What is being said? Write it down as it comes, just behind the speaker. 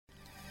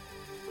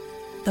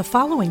The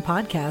following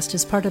podcast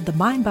is part of the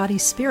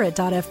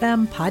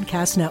MindBodySpirit.fm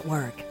podcast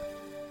network.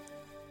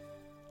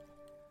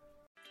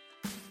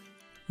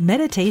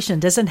 Meditation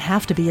doesn't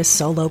have to be a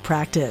solo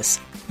practice.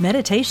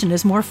 Meditation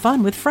is more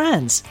fun with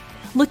friends.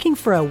 Looking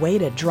for a way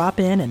to drop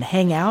in and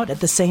hang out at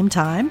the same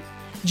time?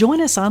 Join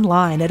us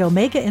online at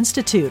Omega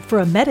Institute for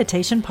a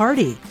meditation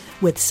party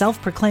with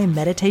self-proclaimed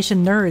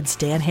meditation nerds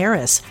Dan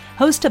Harris,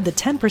 host of the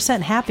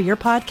 10% Happier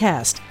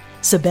podcast,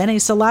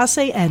 Sebene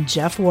Selassie, and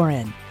Jeff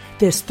Warren.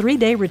 This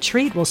 3-day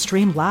retreat will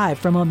stream live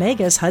from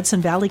Omega's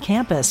Hudson Valley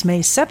campus May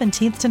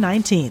 17th to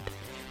 19th.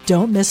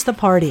 Don't miss the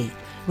party.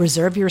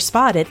 Reserve your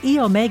spot at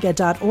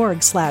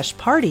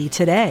eomega.org/party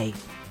today.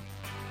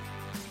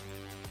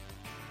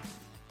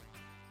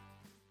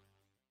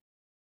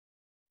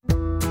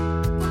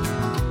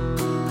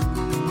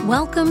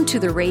 Welcome to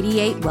the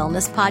Radiate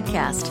Wellness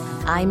Podcast.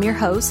 I'm your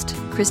host,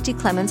 Christy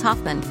Clemens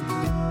Hoffman.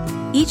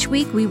 Each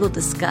week we will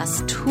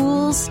discuss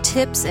tools,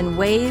 tips, and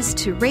ways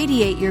to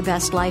radiate your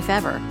best life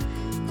ever,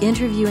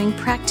 interviewing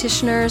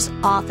practitioners,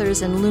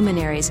 authors, and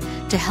luminaries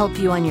to help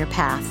you on your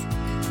path.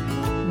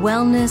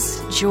 Wellness,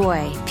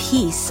 joy,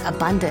 peace,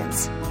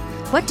 abundance.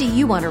 What do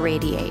you want to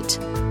radiate?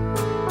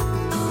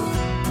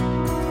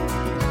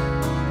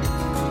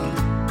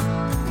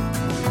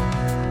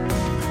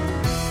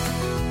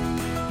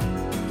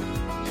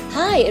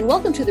 Hi, and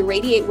welcome to the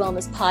Radiate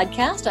Wellness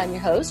Podcast. I'm your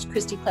host,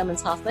 Christy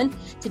Clemens Hoffman.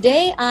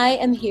 Today, I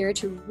am here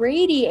to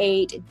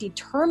radiate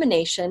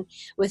determination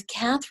with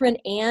Catherine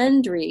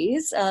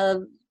Andries,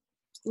 a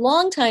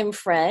longtime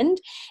friend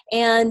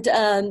and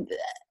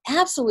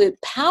absolute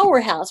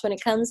powerhouse when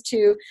it comes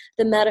to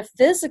the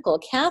metaphysical.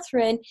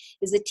 Catherine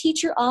is a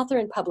teacher, author,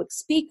 and public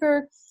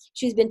speaker.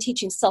 She's been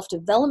teaching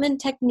self-development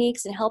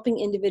techniques and helping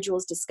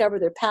individuals discover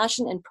their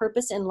passion and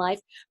purpose in life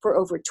for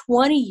over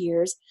 20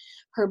 years.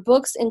 Her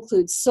books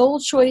include Soul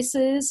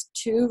Choices,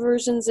 two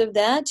versions of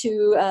that,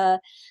 two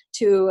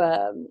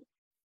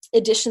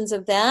editions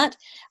of that.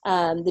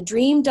 The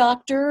Dream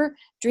Doctor,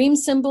 Dream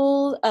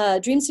Symbols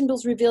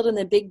Revealed in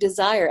the Big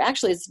Desire.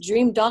 Actually, it's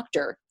Dream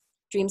Doctor,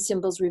 Dream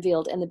Symbols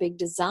Revealed and the Big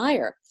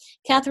Desire.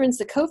 Catherine's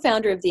the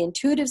co-founder of the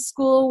Intuitive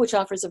School, which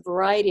offers a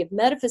variety of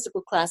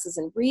metaphysical classes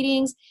and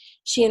readings.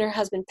 She and her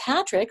husband,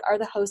 Patrick, are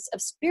the hosts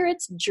of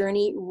Spirit's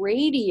Journey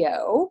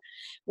Radio,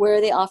 where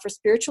they offer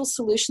spiritual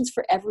solutions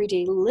for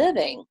everyday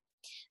living.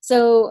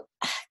 So,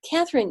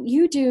 Catherine,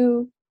 you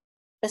do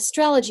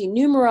astrology,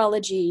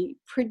 numerology,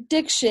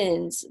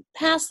 predictions,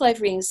 past life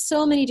readings,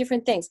 so many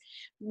different things.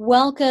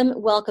 Welcome,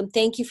 welcome.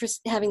 Thank you for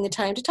having the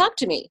time to talk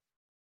to me.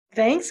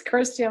 Thanks,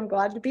 Christy. I'm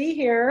glad to be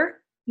here.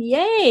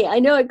 Yay.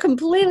 I know it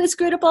completely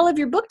screwed up all of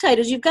your book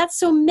titles. You've got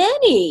so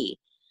many.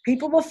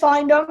 People will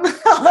find them.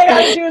 All I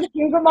have to do is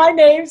Google my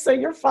name, so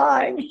you're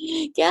fine.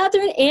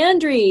 Catherine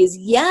Andries.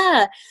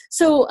 Yeah.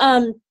 So,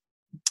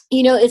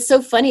 it's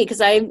so funny because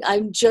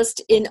I'm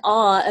just in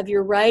awe of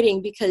your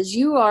writing because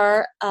you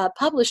are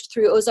published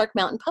through Ozark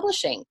Mountain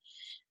Publishing,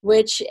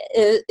 which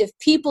if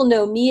people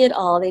know me at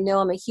all, they know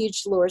I'm a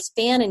huge Dolores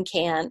Cannon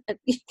fan.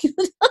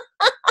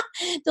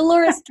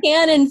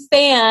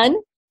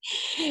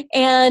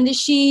 And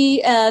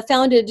she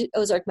founded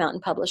Ozark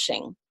Mountain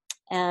Publishing.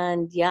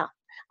 And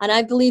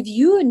I believe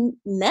you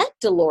met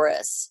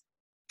Dolores.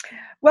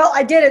 Well,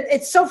 I did.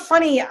 It's so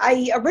funny.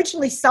 I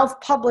originally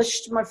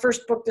self-published my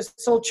first book, the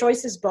Soul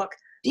Choices book.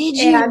 Did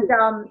you? And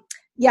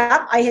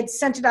I had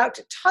sent it out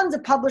to tons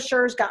of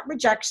publishers, got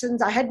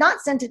rejections. I had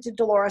not sent it to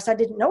Dolores. I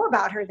didn't know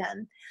about her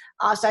then.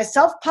 So I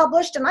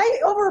self-published, and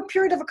over a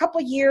period of a couple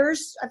of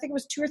years, I think it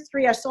was 2 or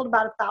 3, I sold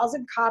about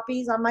 1,000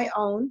 copies on my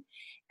own.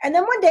 And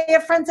then one day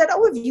a friend said,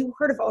 "Oh, have you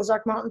heard of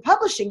Ozark Mountain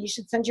Publishing? You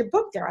should send your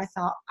book there." I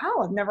thought,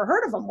 "Oh, I've never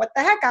heard of them. What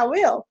the heck, I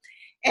will."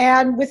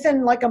 And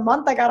within like a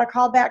month, I got a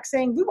call back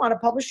saying, "We want to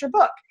publish your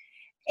book."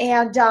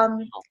 And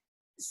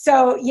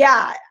so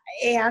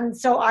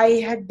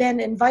I had been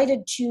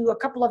invited to a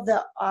couple of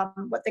the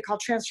what they call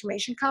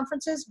transformation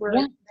conferences where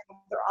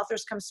their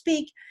authors come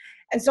speak.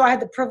 And so I had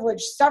the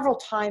privilege several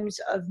times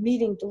of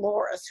meeting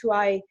Dolores, who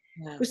I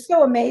was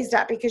so amazed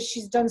at because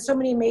she's done so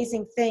many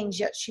amazing things,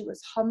 yet she was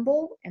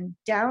humble and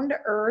down to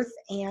earth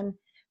and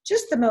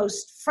just the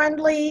most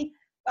friendly,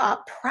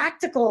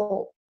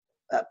 practical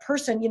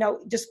person,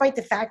 despite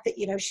the fact that,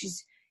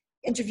 she's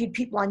interviewed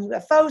people on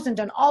UFOs and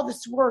done all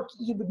this work.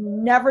 You would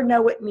never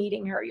know it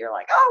meeting her. You're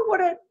like,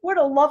 oh, what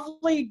a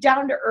lovely,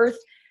 down to earth,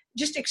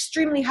 just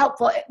extremely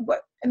helpful.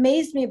 What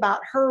amazed me about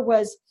her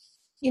was,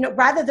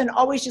 rather than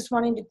always just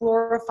wanting to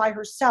glorify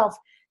herself,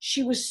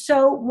 she was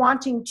so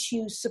wanting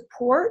to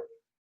support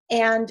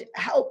and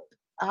help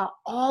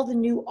all the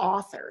new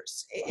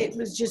authors. It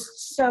was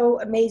just so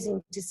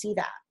amazing to see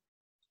that.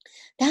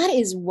 That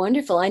is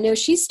wonderful. I know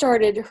she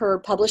started her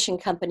publishing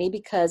company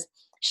because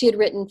she had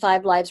written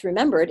 5 Lives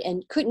Remembered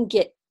and couldn't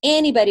get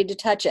anybody to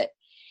touch it.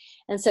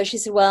 And so she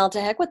said, well,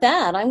 to heck with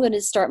that. I'm going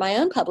to start my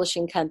own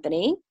publishing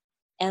company.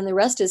 And the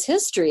rest is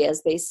history,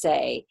 as they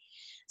say.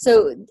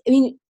 So,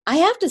 I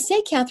have to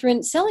say,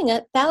 Catherine, selling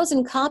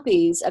 1,000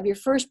 copies of your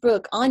first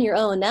book on your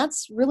own,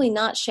 that's really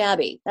not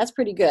shabby. That's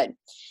pretty good.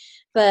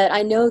 but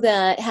I know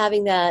that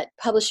having that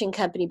publishing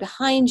company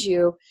behind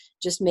you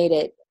just made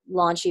it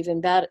launch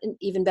even better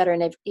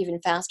and even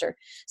faster.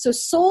 So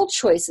Soul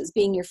Choices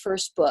being your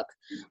first book,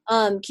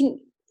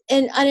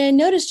 and I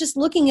noticed just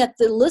looking at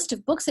the list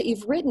of books that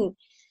you've written,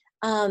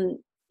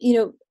 you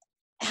know,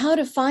 how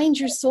to find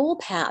your soul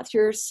path,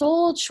 your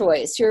soul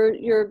choice, your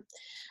you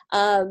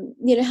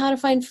know, how to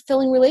find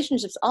fulfilling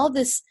relationships, all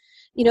this,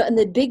 you know, and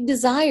the big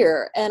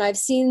desire. And I've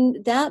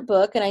seen that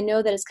book, and I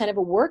know that it's kind of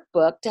a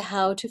workbook to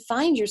how to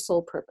find your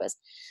soul purpose.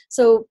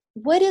 So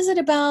what is it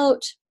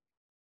about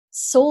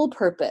soul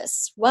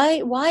purpose?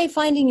 Why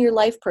finding your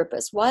life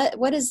purpose?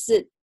 What is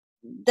it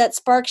that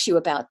sparks you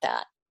about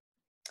that?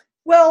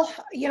 Well,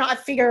 you know, I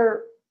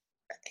figure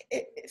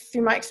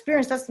through my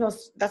experience,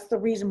 that's the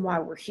reason why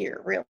we're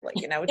here, really.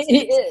 You know,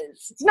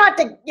 it's not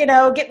to, you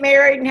know, get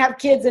married and have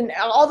kids, and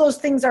all those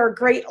things are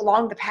great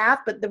along the path.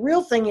 But the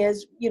real thing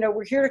is, you know,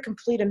 we're here to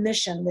complete a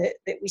mission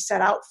that we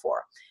set out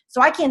for.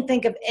 So I can't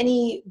think of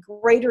any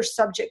greater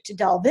subject to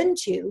delve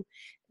into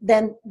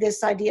than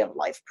this idea of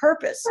life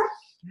purpose.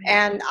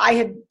 And I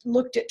had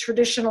looked at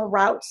traditional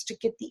routes to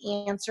get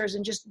the answers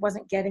and just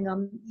wasn't getting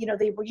them. You know,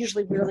 they were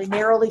usually really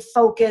narrowly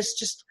focused,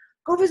 just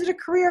go visit a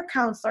career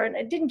counselor, and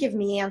it didn't give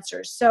me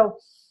answers. So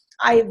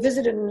I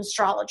visited an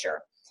astrologer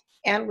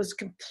and was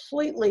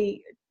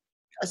completely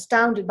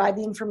astounded by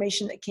the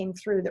information that came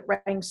through that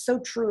rang so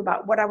true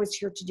about what I was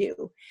here to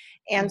do.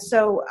 And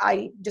so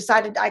I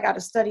decided I got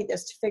to study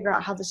this to figure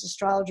out how this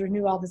astrologer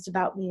knew all this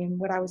about me and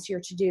what I was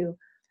here to do.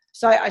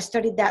 So I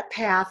studied that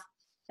path.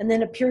 And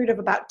then a period of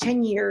about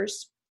 10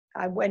 years,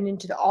 I went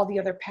into all the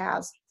other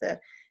paths, the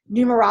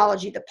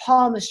numerology, the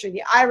palmistry,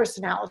 the iris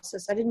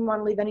analysis. I didn't want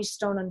to leave any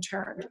stone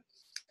unturned.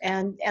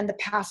 And the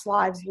past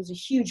lives was a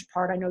huge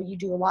part. I know you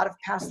do a lot of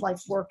past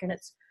life work, and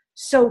it's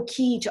so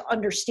key to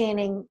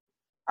understanding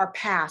our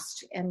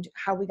past and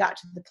how we got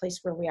to the place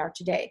where we are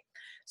today.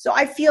 So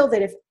I feel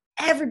that if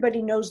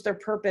everybody knows their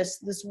purpose,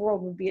 this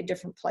world would be a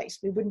different place.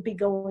 We wouldn't be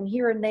going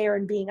here and there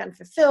and being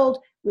unfulfilled.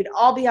 We'd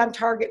all be on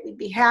target. We'd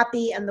be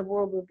happy, and the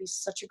world would be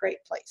such a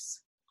great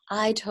place.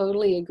 I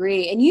totally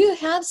agree. And you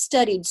have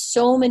studied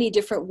so many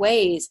different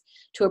ways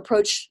to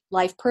approach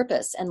life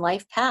purpose and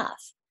life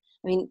path.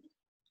 I mean,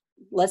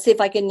 let's see if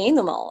I can name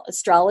them all.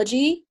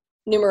 Astrology,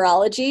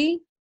 numerology,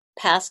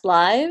 past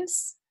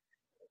lives.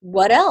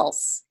 What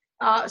else?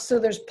 So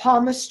there's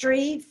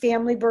palmistry,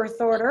 family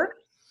birth order.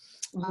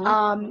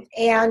 Mm-hmm.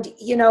 And,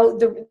 you know,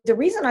 the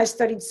reason I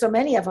studied so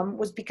many of them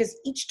was because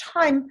each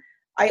time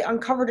I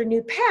uncovered a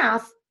new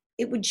path,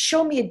 it would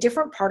show me a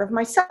different part of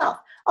myself.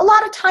 A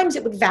lot of times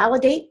it would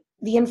validate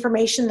the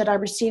information that I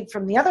received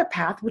from the other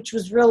path, which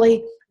was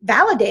really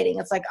validating.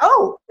 It's like,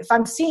 oh, if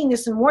I'm seeing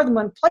this in more than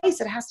one place,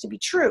 it has to be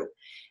true.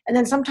 And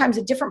then sometimes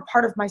a different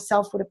part of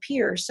myself would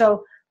appear.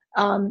 So,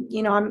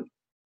 you know, I'm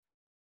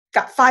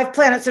got 5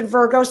 planets in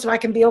Virgo, so I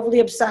can be overly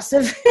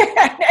obsessive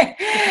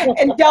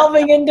and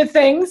delving into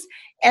things.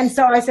 And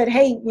so I said,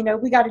 hey, you know,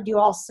 we got to do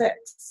all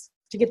 6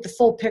 to get the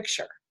full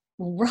picture.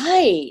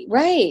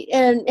 Right.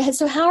 And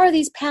so how are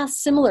these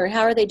paths similar?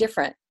 How are they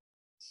different?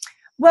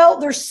 Well,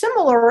 they're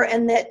similar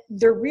in that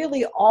they're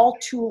really all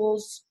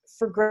tools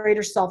for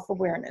greater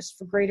self-awareness,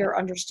 for greater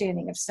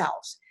understanding of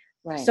selves.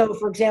 Right. So,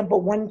 for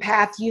example, one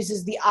path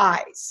uses the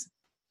eyes.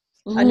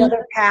 Mm-hmm.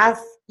 Another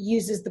path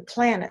uses the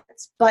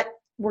planets. But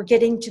we're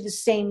getting to the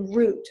same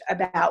root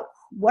about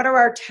what are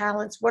our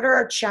talents, what are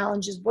our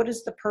challenges, what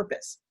is the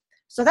purpose.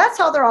 So that's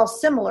how they're all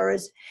similar,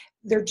 is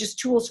they're just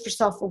tools for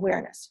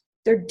self-awareness.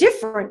 They're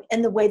different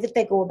in the way that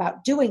they go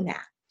about doing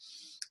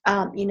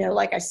that. You know,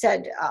 like I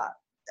said,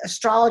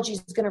 astrology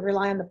is going to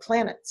rely on the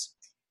planets.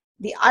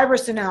 The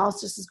iris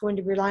analysis is going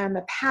to rely on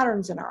the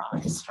patterns in our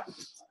eyes.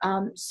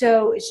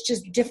 So it's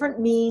just different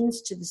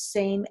means to the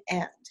same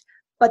end.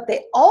 But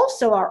they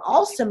also are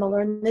all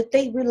similar in that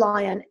they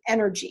rely on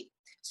energy.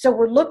 So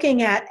we're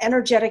looking at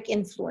energetic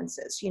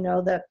influences. You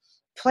know, the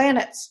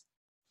planets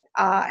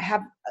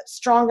have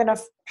strong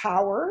enough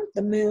power,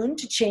 the moon,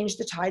 to change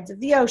the tides of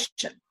the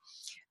ocean.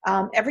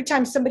 Every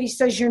time somebody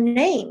says your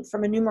name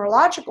from a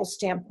numerological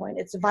standpoint,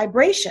 it's a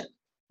vibration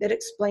that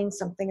explains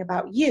something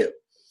about you.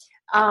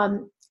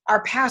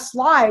 Our past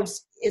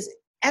lives is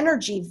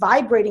energy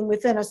vibrating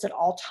within us at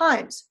all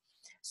times.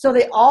 So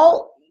they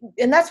all,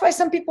 and that's why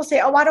some people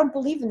say, oh, I don't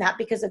believe in that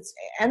because it's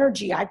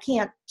energy. I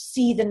can't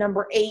see the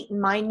number 8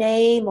 in my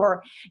name,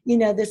 or, you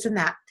know, this and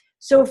that.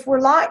 So if we're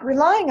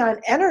relying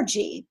on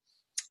energy,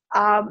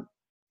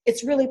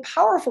 it's really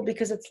powerful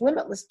because it's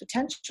limitless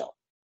potential.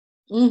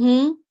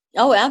 Mm-hmm.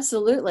 Oh,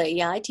 absolutely.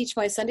 Yeah. I teach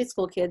my Sunday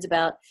school kids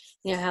about,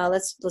 you know, how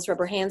let's rub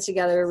our hands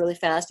together really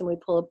fast and we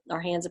pull our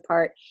hands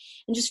apart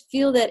and just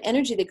feel that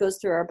energy that goes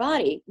through our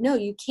body. No,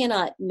 you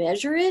cannot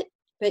measure it,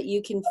 but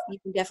you can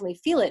definitely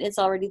feel it. It's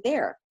already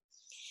there.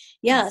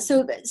 Yeah.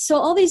 So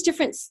all these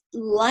different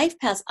life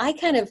paths, I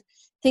kind of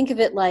think of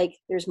it like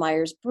there's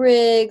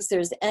Myers-Briggs,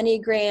 there's the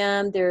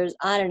Enneagram, there's,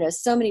 I don't know,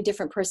 so many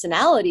different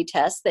personality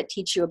tests that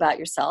teach you about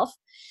yourself.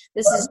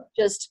 This is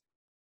just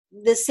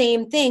the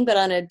same thing, but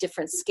on a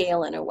different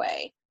scale in a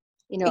way.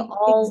 You know,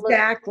 all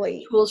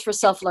exactly tools for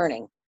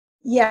self-learning.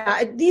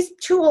 Yeah, these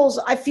tools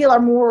I feel are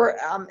more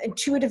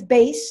intuitive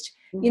based.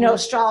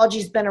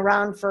 Astrology's been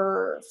around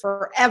for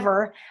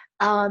forever.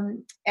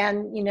 And,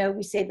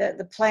 we say that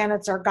the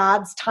planets are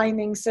God's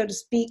timing, so to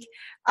speak.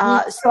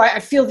 So I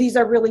feel these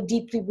are really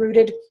deeply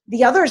rooted.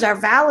 The others are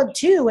valid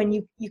too, and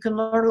you can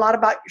learn a lot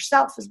about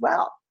yourself as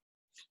well.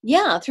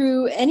 Yeah,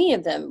 through any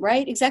of them,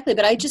 right? Exactly.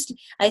 But I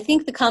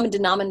think the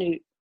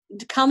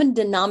common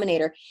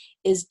denominator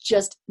is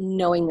just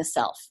knowing the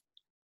self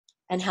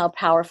and how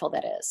powerful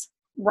that is.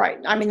 Right.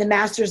 I mean, the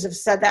masters have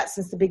said that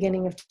since the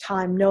beginning of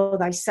time, know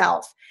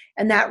thyself.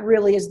 And that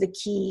really is the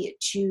key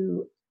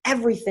to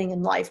everything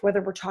in life,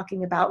 whether we're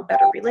talking about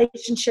better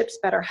relationships,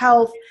 better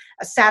health,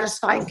 a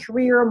satisfying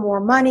career,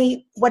 more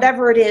money,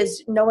 whatever it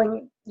is,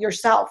 knowing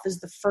yourself is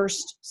the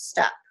first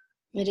step.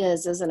 It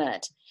is, isn't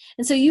it?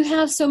 And so you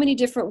have so many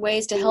different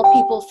ways to help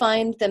people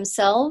find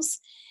themselves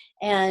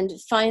and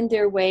find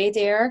their way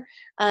there.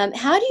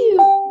 How do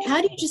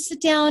you just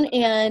sit down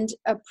and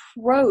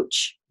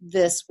approach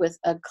this with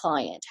a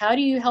client? How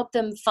do you help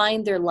them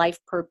find their life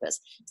purpose?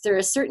 Is there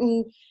a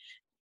certain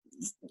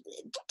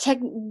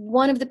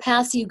one of the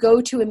paths you go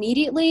to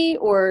immediately,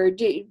 or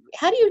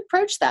how do you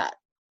approach that?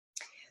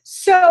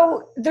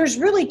 So there's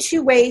really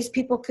two ways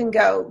people can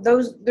go.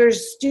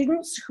 There's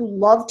students who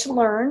love to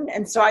learn,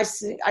 and so I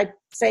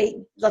say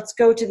let's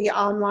go to the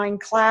online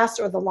class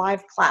or the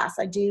live class.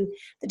 I do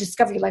the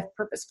Discover Your Life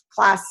Purpose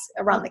class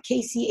around the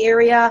KC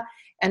area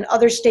and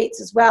other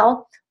states as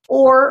well.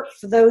 Or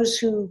for those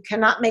who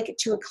cannot make it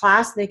to a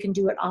class, they can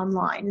do it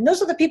online. And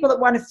those are the people that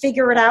want to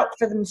figure it out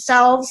for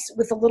themselves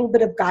with a little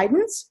bit of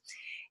guidance.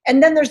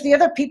 And then there's the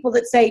other people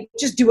that say,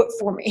 just do it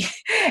for me.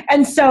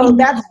 And so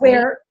that's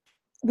where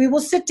we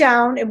will sit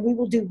down and we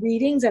will do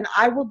readings, and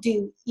I will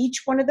do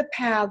each one of the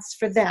paths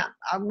for them.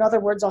 In other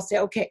words, I'll say,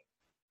 okay,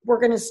 we're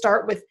going to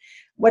start with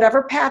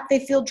whatever path they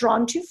feel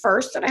drawn to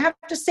first. And I have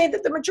to say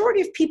that the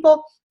majority of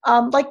people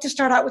like to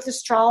start out with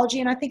astrology,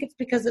 and I think it's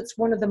because it's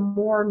one of the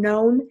more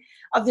known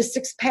of the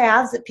 6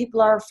 paths that people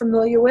are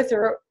familiar with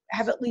or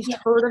have at least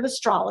heard of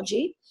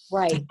astrology.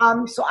 Right.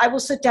 So I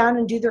will sit down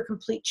and do their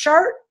complete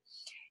chart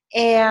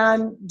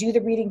and do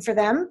the reading for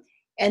them,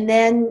 and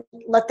then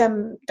let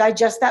them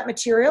digest that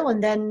material.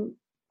 And then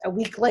a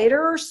week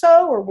later or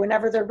so, or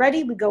whenever they're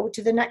ready, we go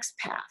to the next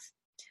path.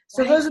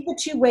 So those are the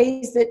two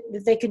ways that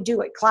they can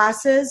do it: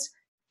 classes,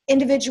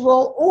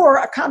 individual, or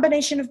a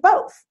combination of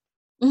both.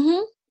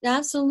 Mm-hmm.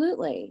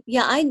 Absolutely.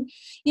 Yeah.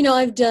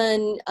 I've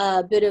done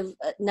a bit of,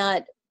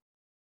 not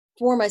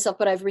for myself,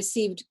 but I've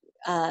received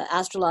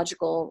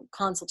astrological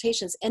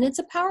consultations, and it's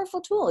a powerful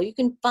tool. You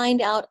can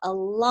find out a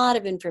lot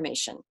of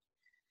information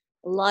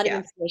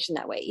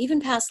that way,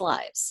 even past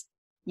lives.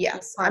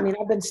 Yes. I mean,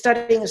 I've been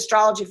studying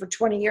astrology for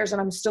 20 years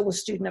and I'm still a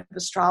student of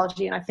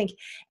astrology. And I think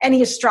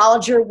any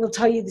astrologer will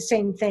tell you the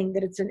same thing,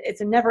 that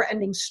it's a never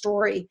ending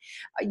story.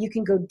 You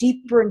can go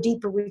deeper and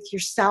deeper with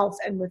yourself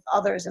and with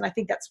others. And I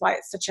think that's why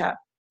it's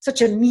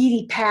such a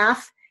meaty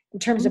path in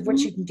terms of what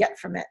you can get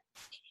from it.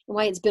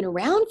 Why it's been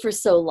around for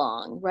so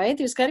long, right?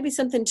 There's got to be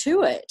something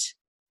to it.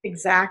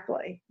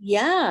 Exactly.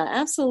 Yeah,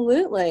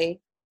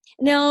 absolutely.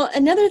 Now,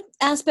 another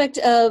aspect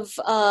of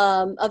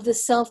the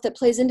self that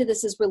plays into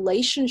this is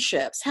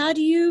relationships. How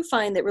do you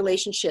find that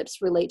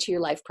relationships relate to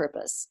your life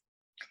purpose?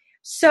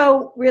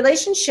 So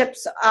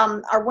relationships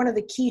are one of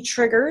the key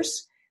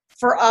triggers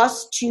for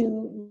us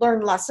to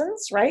learn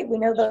lessons, right? We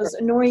know those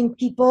annoying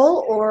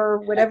people, or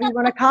whatever you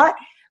want to call it,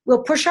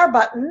 will push our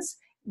buttons.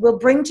 We'll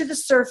bring to the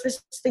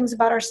surface things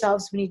about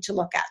ourselves we need to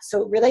look at.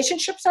 So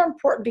relationships are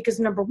important because,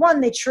 number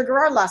one, they trigger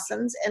our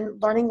lessons, and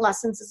learning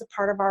lessons is a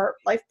part of our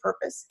life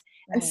purpose.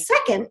 And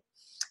second,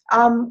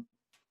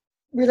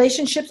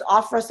 relationships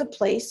offer us a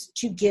place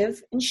to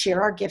give and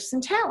share our gifts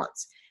and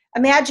talents.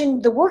 Imagine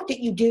the work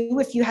that you do.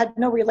 If you had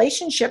no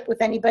relationship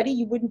with anybody,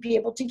 you wouldn't be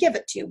able to give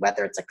it to,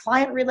 whether it's a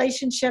client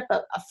relationship,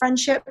 a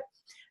friendship.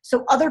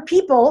 So other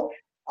people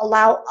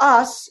allow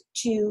us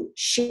to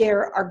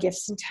share our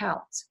gifts and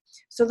talents.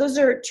 So those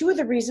are two of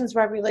the reasons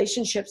why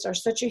relationships are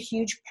such a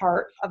huge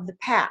part of the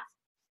path.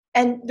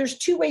 And there's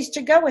two ways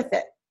to go with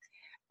it.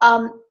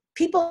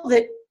 People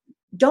that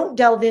don't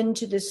delve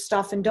into this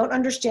stuff and don't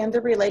understand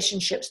the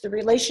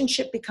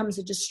relationship becomes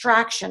a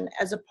distraction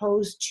as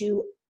opposed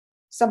to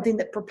something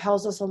that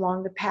propels us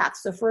along the path.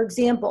 So for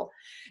example,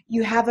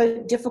 you have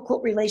a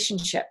difficult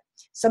relationship.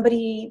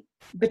 Somebody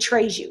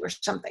betrays you or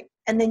something,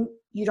 and then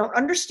you don't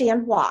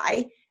understand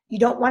why. You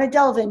don't want to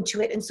delve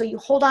into it. And so you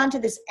hold on to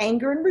this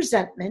anger and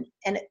resentment,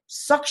 and it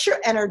sucks your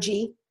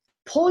energy,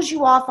 pulls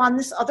you off on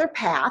this other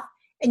path,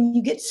 and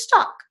you get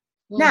stuck.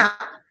 Now,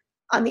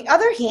 on the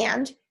other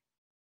hand,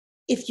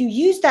 if you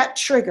use that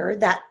trigger,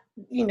 that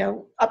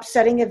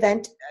upsetting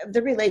event of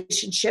the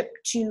relationship,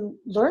 to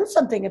learn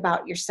something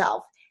about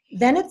yourself,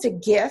 then it's a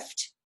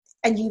gift,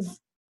 and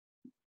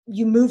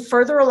you move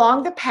further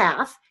along the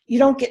path. You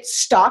don't get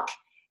stuck,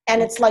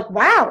 and it's like,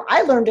 wow,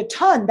 I learned a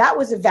ton. That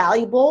was a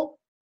valuable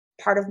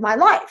part of my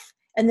life.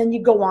 And then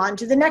you go on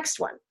to the next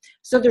one.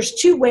 So there's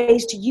two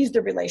ways to use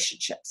the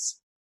relationships.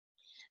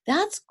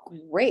 That's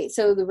great.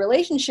 So the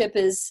relationship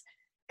is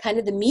kind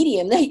of the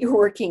medium that you're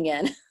working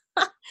in.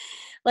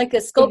 like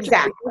a sculptor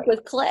Exactly.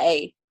 with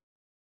clay,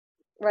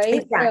 right?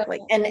 Exactly.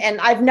 So,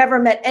 And I've never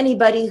met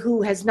anybody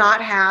who has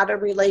not had a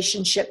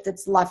relationship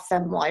that's left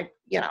them like,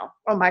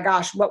 oh my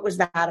gosh, what was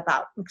that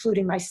about?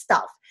 Including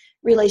myself.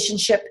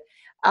 Relationships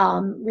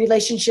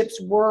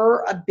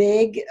were a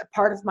big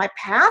part of my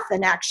path.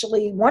 And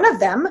actually one of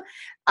them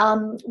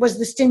was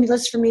the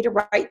stimulus for me to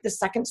write the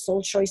second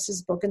Soul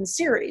Choices book in the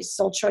series,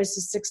 Soul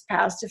Choices: 6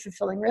 Paths to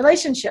Fulfilling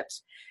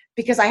Relationships.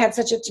 Because I had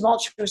such a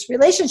tumultuous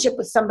relationship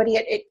with somebody,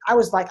 I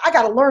was like, I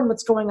got to learn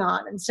what's going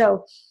on. And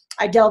so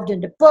I delved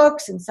into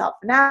books and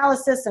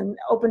self-analysis and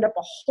opened up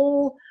a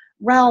whole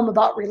realm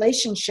about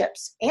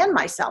relationships and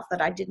myself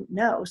that I didn't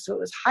know. So it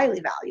was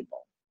highly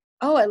valuable.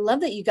 oh, I love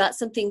that you got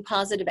something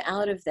positive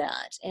out of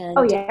that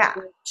Oh, and yeah.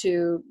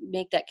 to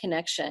make that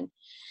connection.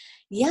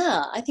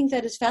 Yeah, I think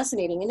that is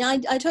fascinating.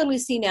 And I totally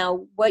see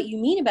now what you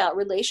mean about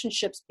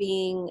relationships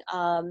being,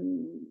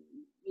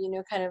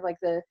 kind of like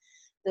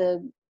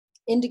the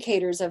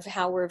indicators of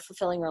how we're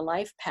fulfilling our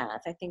life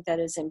path. I think that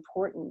is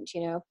important,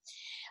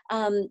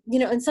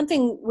 and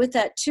something with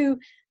that too,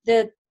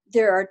 that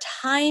there are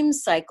time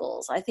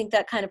cycles. I think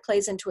that kind of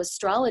plays into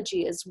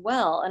astrology as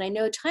well. And I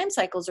know time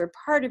cycles are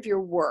part of your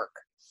work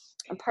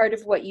and part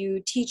of what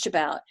you teach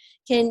about.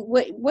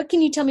 What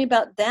can you tell me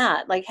about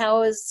that? Like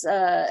how does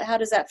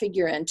that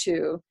figure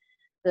into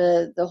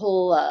the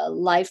whole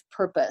life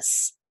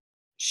purpose?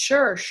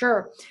 Sure.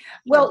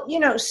 Well,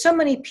 so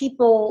many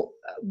people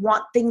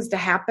want things to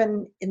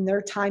happen in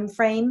their time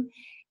frame.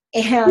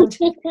 And,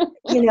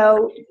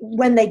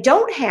 when they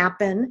don't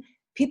happen,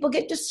 people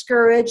get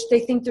discouraged.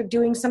 They think they're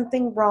doing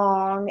something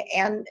wrong.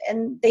 And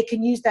they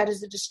can use that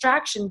as a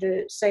distraction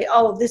to say,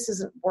 oh, this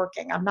isn't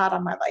working. I'm not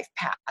on my life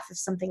path if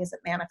something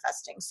isn't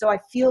manifesting. So I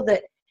feel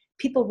that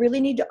people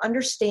really need to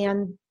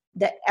understand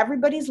that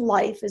everybody's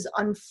life is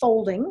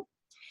unfolding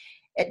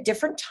at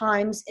different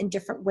times in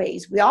different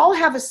ways. We all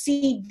have a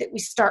seed that we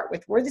start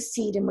with. We're the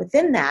seed, and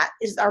within that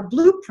is our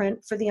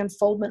blueprint for the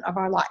unfoldment of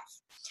our life.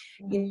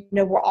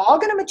 We're all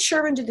going to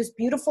mature into this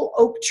beautiful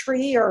oak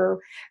tree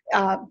or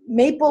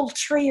maple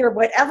tree or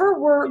whatever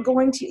we're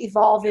going to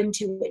evolve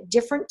into at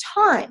different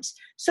times.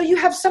 So you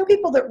have some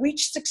people that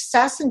reach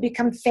success and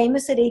become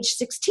famous at age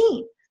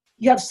 16.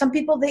 You have some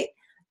people that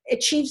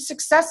achieve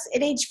success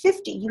at age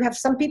 50. You have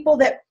some people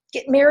that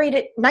get married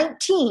at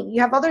 19.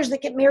 You have others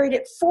that get married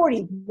at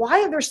 40.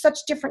 Why are there such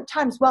different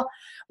times? Well,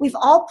 we've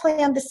all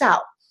planned this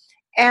out.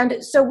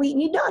 And so we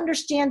need to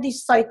understand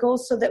these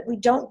cycles so that we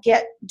don't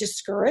get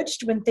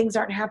discouraged when things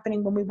aren't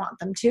happening when we want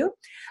them to.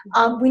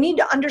 We need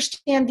to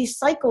understand these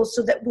cycles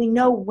so that we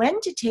know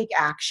when to take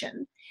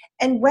action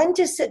and when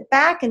to sit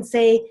back and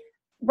say,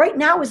 right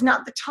now is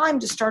not the time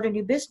to start a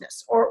new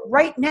business, or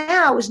right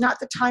now is not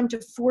the time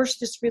to force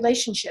this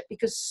relationship,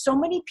 because so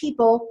many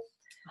people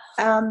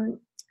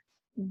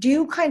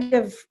do kind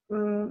of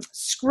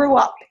screw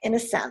up, in a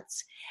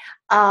sense,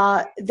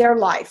 their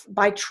life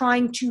by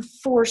trying to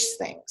force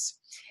things.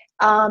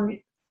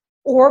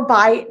 Or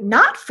by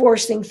not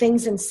forcing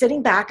things and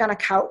sitting back on a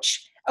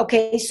couch.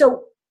 Okay,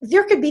 so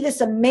there could be this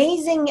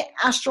amazing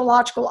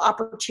astrological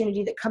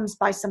opportunity that comes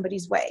by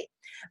somebody's way.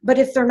 But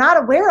if they're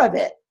not aware of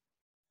it,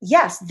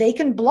 yes, they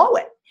can blow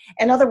it.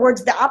 In other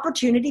words, the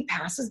opportunity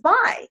passes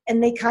by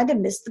and they kind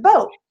of miss the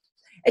boat.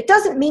 It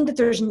doesn't mean that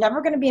there's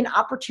never going to be an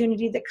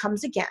opportunity that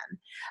comes again.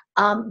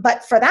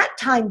 But for that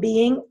time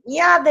being,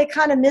 yeah, they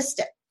kind of missed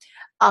it.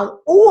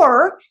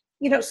 Or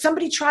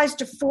somebody tries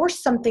to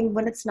force something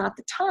when it's not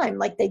the time,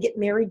 like they get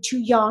married too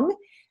young.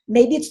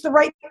 Maybe it's the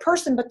right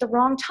person, but the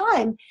wrong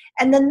time.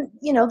 And then,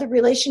 the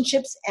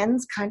relationships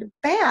ends kind of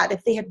bad.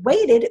 If they had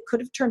waited, it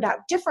could have turned out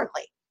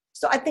differently.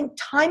 So I think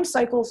time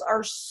cycles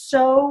are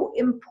so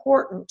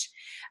important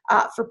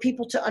for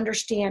people to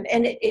understand.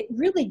 And it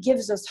really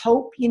gives us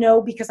hope,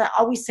 because I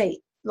always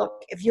say, look,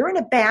 if you're in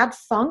a bad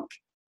funk,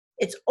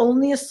 it's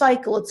only a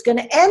cycle. It's going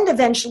to end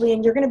eventually,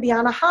 and you're going to be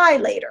on a high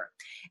later.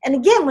 And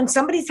again, when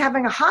somebody's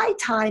having a high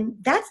time,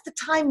 that's the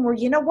time where,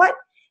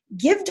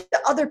 give to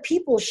other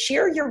people,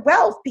 share your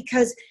wealth,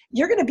 because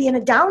you're going to be in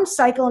a down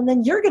cycle and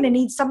then you're going to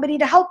need somebody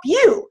to help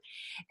you.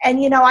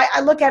 And, I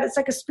look at it, it's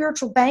like a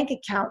spiritual bank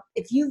account.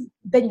 If you've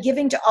been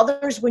giving to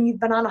others when you've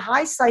been on a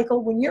high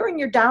cycle, when you're in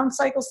your down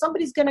cycle,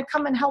 somebody's going to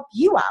come and help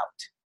you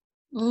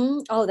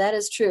out. Oh, that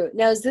is true.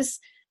 Now, is this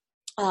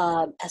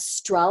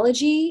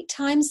astrology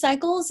time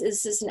cycles?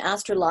 Is this an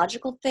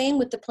astrological thing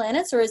with the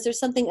planets, or is there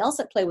something else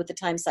at play with the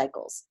time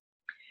cycles?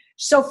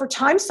 So for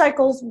time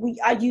cycles,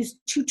 I use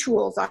two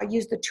tools. I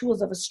use the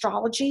tools of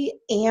astrology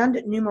and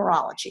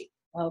numerology.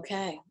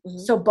 Okay. Mm-hmm.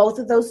 So both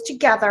of those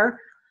together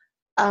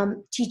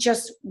teach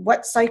us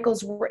what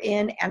cycles we're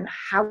in and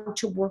how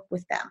to work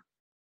with them.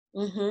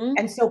 Mm-hmm.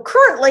 And so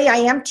currently I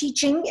am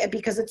teaching,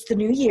 because it's the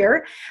new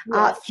year,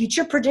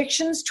 Future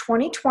Predictions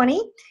 2020.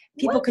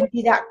 People can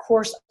do that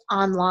course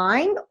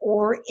online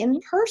or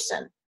in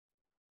person.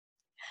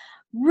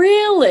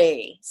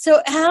 Really?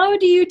 So how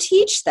do you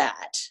teach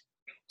that?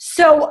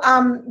 So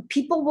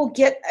people will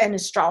get an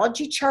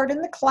astrology chart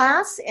in the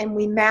class, and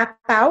we map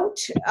out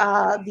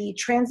the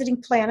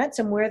transiting planets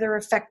and where they're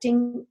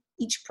affecting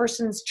each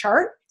person's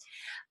chart.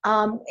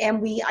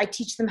 And I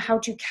teach them how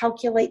to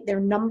calculate their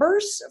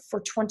numbers for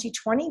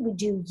 2020. We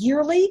do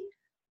yearly,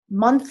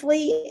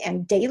 monthly,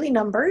 and daily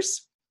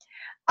numbers.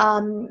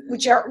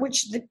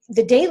 Which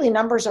the daily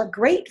numbers are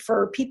great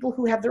for people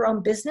who have their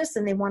own business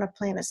and they want to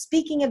plan a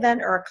speaking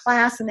event or a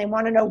class and they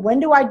want to know, when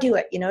do I do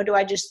it? Do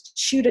I just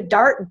shoot a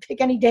dart and pick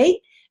any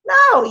date?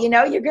 No,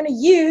 you're going to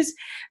use,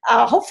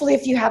 hopefully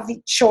if you have the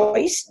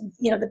choice,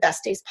 the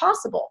best days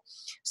possible.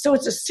 So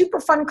it's a super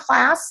fun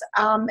class.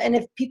 And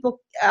if people,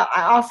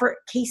 I offer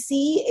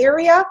KC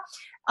area,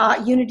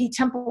 Unity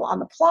Temple on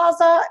the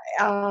Plaza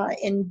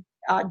in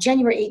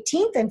January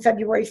 18th and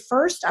February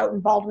 1st out in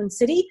Baldwin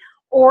City,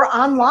 or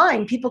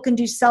online. People can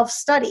do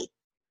self-study.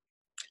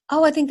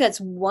 Oh, I think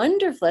that's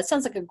wonderful. That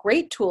sounds like a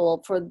great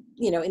tool for,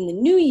 in the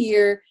new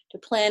year to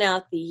plan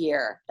out the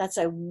year. That's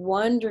a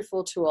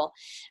wonderful tool.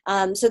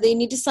 So they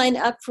need to sign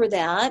up for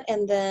that,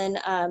 and then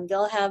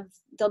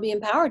they'll be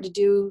empowered to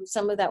do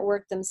some of that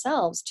work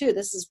themselves too.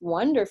 This is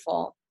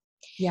wonderful.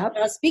 Yep.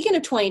 Now, speaking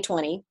of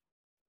 2020,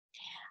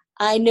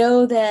 I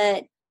know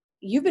that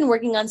you've been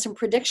working on some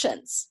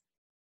predictions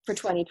for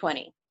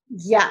 2020.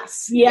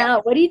 Yes. Yeah.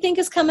 What do you think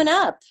is coming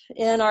up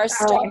in our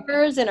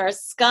stars, in our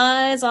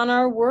skies, on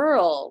our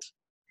world?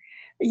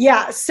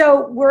 Yeah.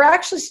 So we're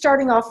actually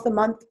starting off the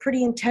month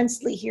pretty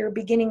intensely here,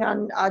 beginning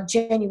on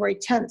January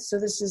 10th. So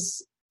this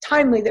is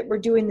timely that we're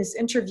doing this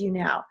interview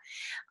now.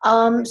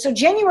 So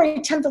January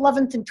 10th,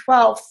 11th, and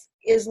 12th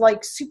is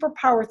like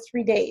superpower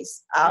 3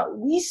 days.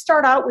 We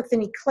start out with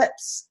an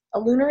eclipse, a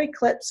lunar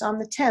eclipse on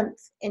the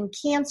 10th in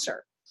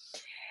Cancer.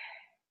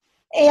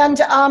 And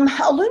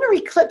a lunar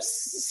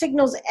eclipse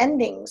signals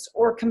endings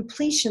or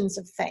completions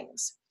of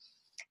things.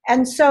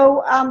 And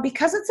so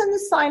because it's in the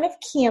sign of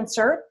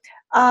Cancer,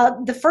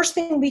 the first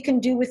thing we can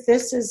do with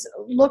this is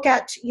look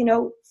at,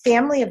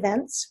 family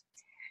events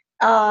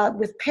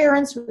with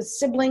parents, with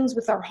siblings,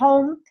 with our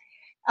home,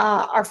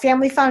 our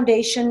family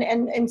foundation,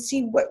 and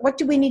see what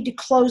do we need to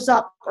close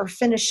up or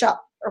finish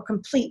up or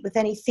complete with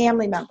any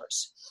family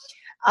members.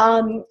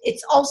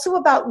 It's also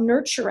about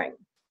nurturing.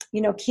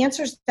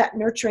 Cancer's that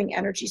nurturing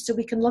energy. So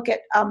we can look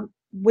at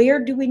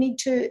where do we need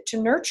to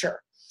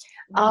nurture?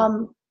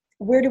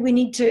 Where do we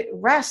need to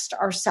rest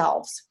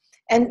ourselves?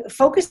 And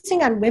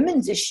focusing on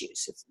women's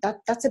issues.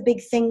 That's a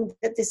big thing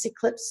that this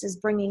eclipse is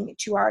bringing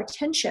to our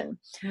attention.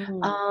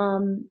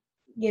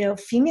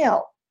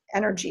 Female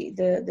energy,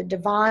 the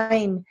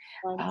divine,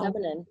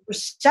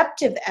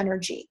 receptive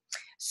energy.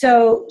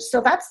 So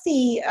that's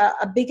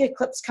a big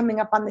eclipse coming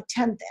up on the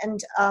 10th.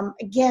 And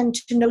again,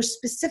 to know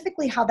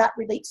specifically how that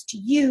relates to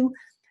you,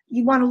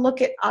 you want to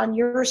look at on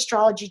your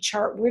astrology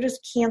chart, where does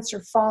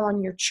Cancer fall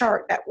on your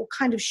chart? That will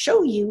kind of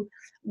show you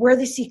where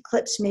this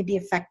eclipse may be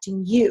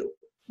affecting you.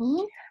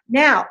 Mm-hmm.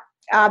 Now,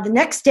 the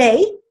next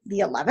day, the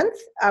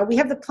 11th, we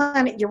have the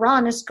planet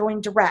Uranus going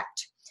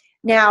direct.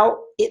 Now,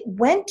 it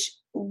went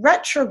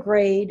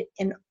retrograde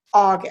in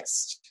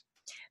August.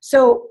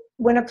 So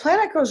when a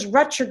planet goes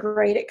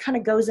retrograde, it kind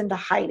of goes into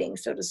hiding,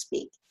 so to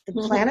speak. The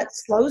planet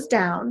slows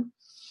down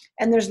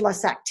and there's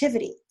less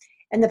activity.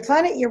 And the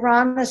planet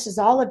Uranus is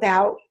all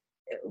about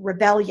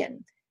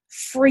rebellion,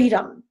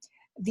 freedom,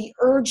 the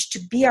urge to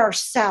be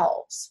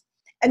ourselves.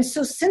 And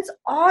so since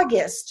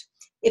August,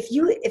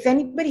 if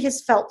anybody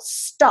has felt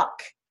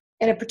stuck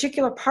in a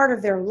particular part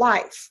of their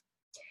life,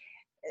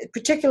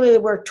 particularly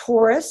where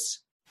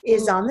Taurus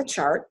is on the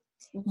chart,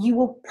 you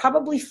will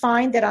probably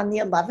find that on the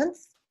 11th,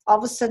 all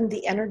of a sudden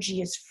the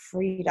energy is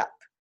freed up.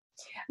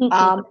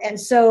 And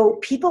so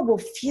people will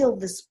feel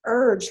this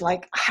urge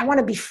like, I want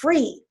to be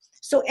free.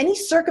 So any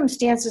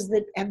circumstances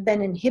that have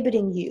been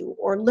inhibiting you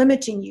or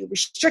limiting you,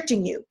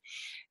 restricting you,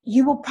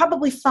 you will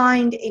probably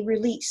find a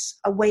release,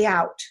 a way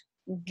out.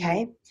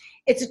 Okay.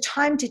 It's a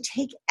time to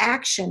take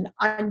action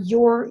on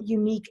your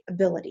unique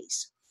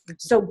abilities.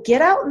 So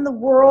get out in the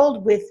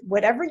world with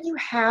whatever you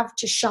have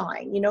to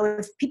shine.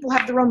 If people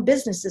have their own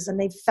businesses and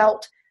they've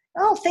felt,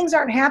 things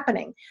aren't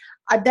happening,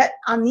 I bet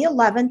on the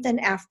 11th and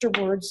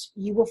afterwards,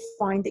 you will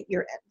find that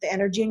the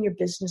energy in your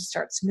business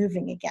starts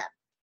moving again,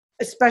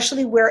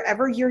 especially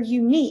wherever you're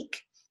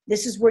unique.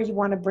 This is where you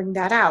want to bring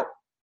that out.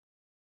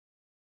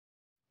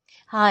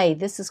 Hi,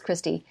 this is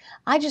Christy.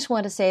 I just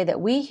want to say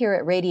that we here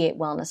at Radiate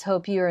Wellness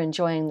hope you're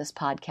enjoying this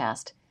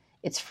podcast.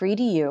 It's free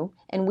to you,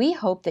 and we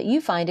hope that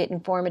you find it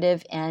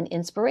informative and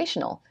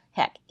inspirational.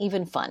 Heck,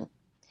 even fun.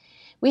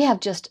 We have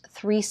just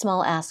 3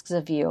 small asks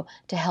of you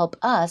to help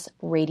us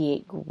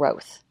radiate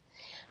growth.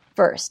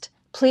 First,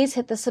 please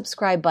hit the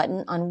subscribe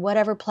button on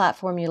whatever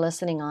platform you're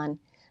listening on.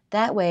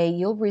 That way,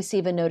 you'll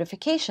receive a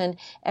notification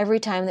every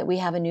time that we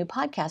have a new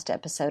podcast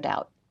episode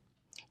out.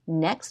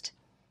 Next,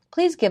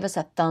 please give us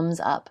a thumbs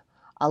up,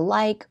 a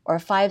like, or a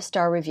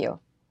 5-star review.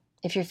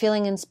 If you're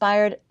feeling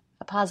inspired,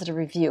 a positive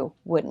review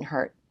wouldn't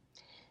hurt.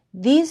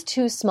 These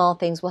 2 small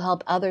things will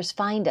help others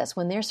find us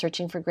when they're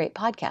searching for great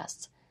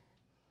podcasts.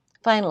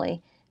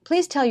 Finally,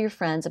 please tell your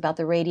friends about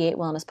the Radiate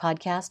Wellness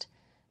podcast.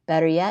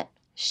 Better yet,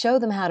 show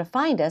them how to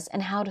find us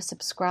and how to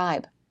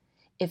subscribe.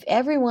 If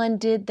everyone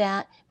did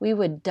that, we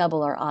would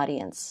double our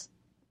audience.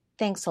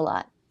 Thanks a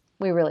lot.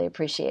 We really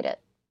appreciate it.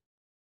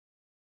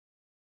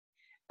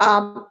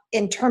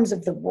 In terms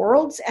of the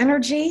world's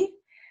energy,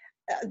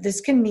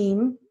 this can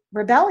mean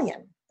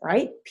rebellion,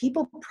 right?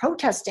 People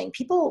protesting,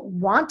 people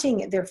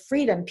wanting their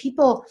freedom,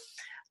 people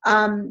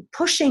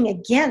pushing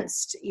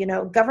against,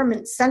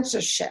 government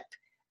censorship,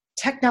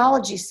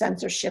 technology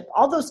censorship,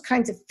 all those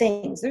kinds of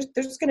things.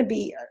 There's going to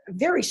be a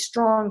very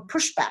strong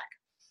pushback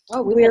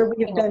where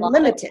we've been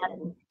limited.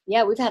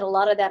 Yeah, we've had a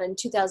lot of that in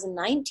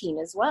 2019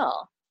 as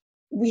well.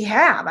 We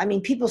have. I mean,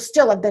 people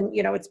still have been,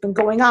 it's been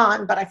going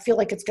on, but I feel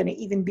like it's going to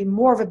even be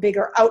more of a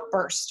bigger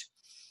outburst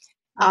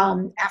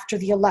after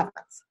the 11th.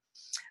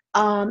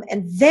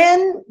 And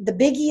then the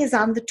biggie is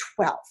on the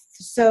 12th.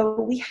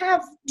 So we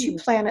have two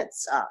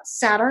planets,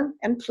 Saturn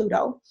and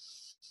Pluto.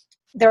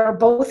 They're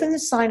both in the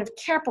sign of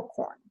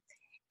Capricorn,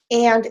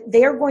 and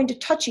they are going to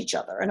touch each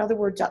other. In other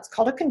words, that's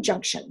called a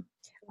conjunction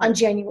on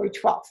January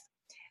 12th.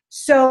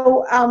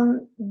 So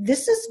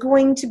this is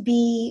going to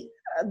be,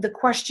 the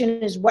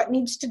question is what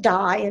needs to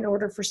die in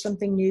order for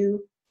something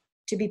new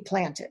to be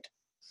planted.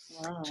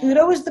 Wow.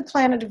 Pluto is the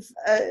planet of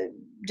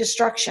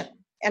destruction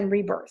and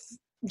rebirth,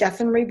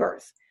 death and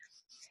rebirth.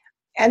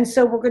 And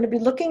so we're going to be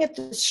looking at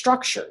the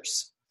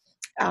structures,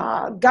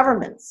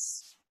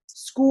 governments,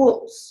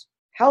 schools,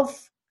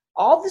 health,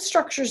 all the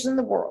structures in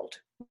the world,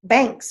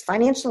 banks,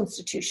 financial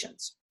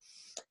institutions.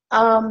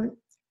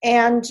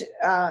 And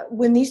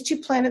when these two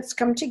planets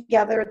come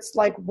together, it's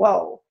like,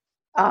 whoa,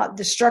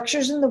 the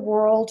structures in the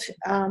world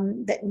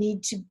that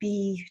need to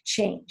be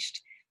changed.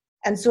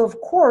 And so, of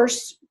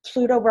course,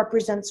 Pluto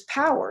represents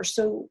power.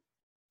 So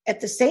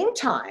at the same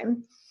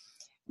time,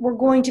 we're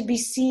going to be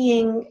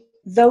seeing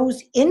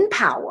those in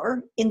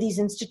power in these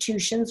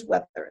institutions,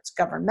 whether it's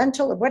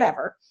governmental or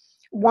whatever,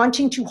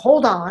 wanting to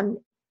hold on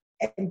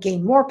and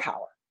gain more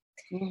power.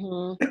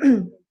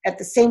 Mm-hmm. At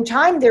the same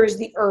time, there is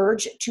the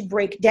urge to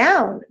break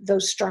down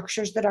those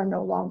structures that are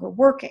no longer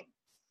working.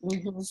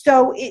 Mm-hmm.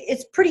 So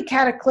it's pretty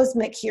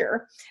cataclysmic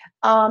here.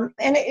 And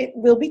it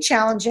will be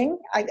challenging.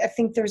 I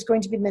think there's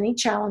going to be many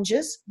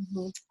challenges.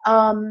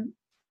 Mm-hmm.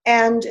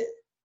 And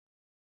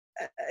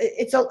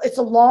it's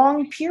a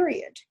long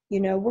period.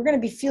 We're going to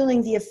be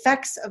feeling the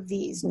effects of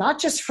these, not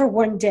just for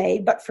one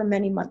day, but for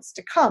many months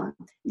to come.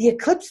 The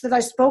eclipse that I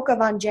spoke of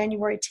on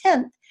January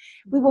 10th,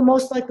 we will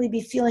most likely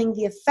be feeling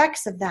the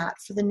effects of that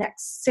for the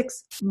next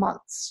 6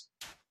 months.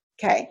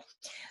 Okay.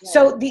 Yeah.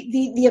 So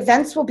the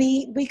events will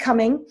be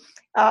coming.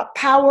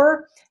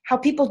 Power, how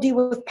people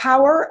deal with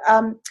power,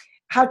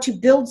 how to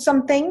build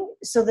something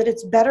so that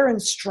it's better and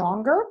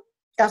stronger.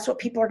 That's what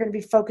people are going to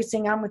be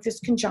focusing on with this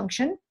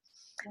conjunction.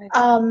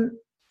 Right.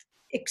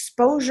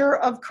 Exposure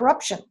of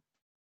corruption.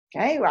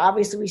 Okay. Well,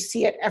 obviously we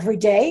see it every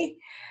day,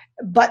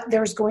 but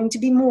there's going to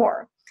be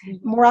more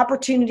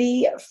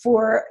opportunity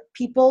for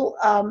people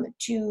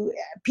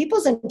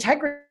people's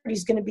integrity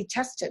is going to be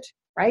tested,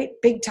 right?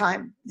 Big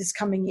time this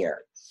coming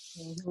year,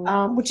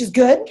 which is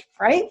good,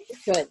 right?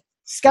 Good.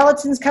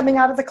 Skeletons coming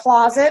out of the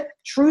closet,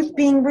 truth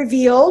being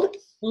revealed.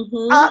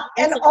 Mm-hmm.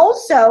 And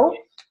also,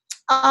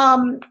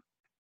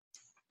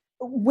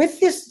 with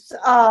this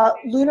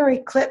lunar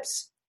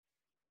eclipse,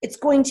 it's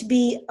going to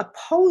be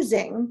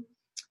opposing.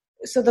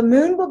 So the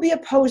moon will be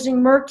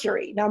opposing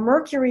Mercury. Now,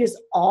 Mercury is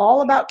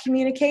all about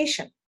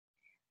communication.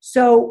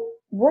 So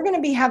we're going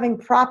to be having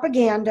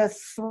propaganda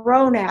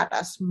thrown at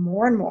us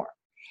more and more.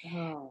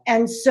 Oh.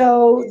 And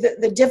so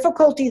the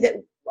difficulty that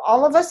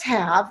all of us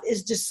have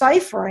is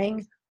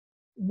deciphering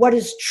what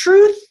is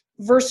truth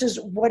versus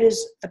what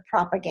is the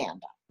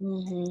propaganda.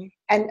 Mm-hmm.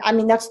 And I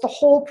mean, that's the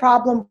whole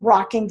problem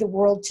rocking the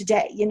world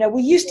today.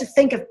 We used to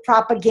think of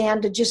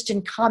propaganda just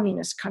in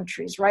communist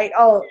countries, right?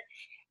 Oh,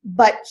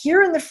 but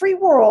here in the free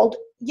world,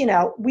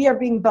 we are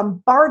being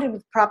bombarded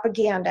with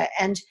propaganda.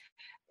 And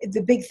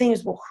the big thing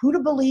is, well, who to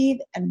believe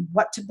and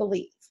what to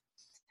believe.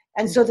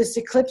 And so this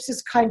eclipse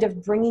is kind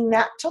of bringing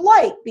that to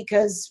light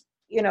because,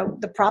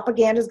 the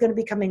propaganda is going to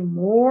be coming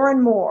more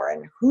and more.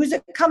 And who's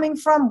it coming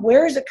from?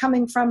 Where is it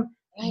coming from?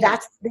 Right.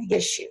 That's the big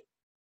issue.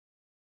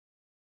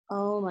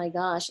 Oh my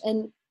gosh.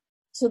 And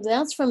so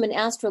that's from an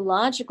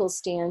astrological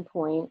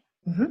standpoint.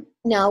 Mm-hmm.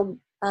 Now,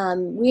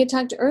 we had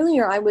talked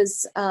earlier, I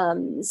was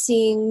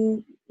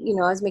seeing,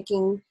 I was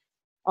making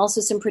also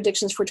some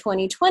predictions for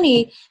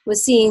 2020,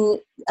 was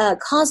seeing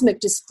cosmic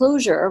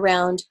disclosure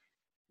around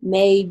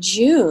May,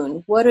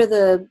 June. What are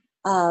the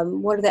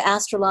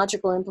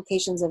astrological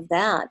implications of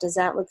that? Does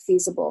that look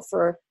feasible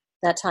for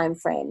that time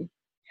frame?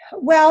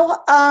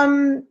 Well,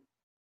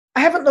 I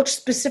haven't looked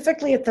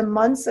specifically at the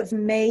months of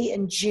May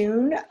and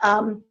June.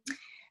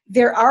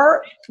 There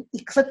are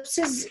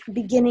eclipses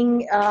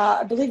beginning.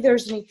 I believe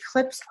there's an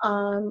eclipse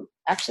on,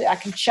 actually I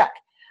can check.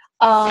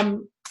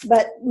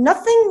 But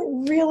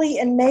nothing really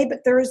in May,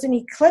 but there is an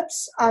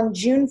eclipse on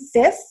June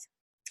 5th,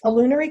 a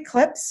lunar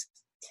eclipse,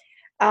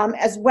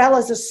 as well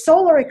as a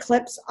solar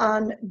eclipse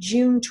on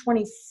June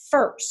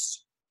 21st.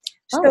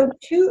 So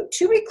two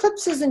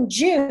eclipses in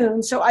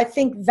June. So I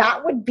think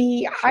that would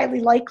be highly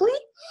likely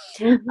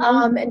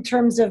in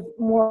terms of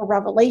more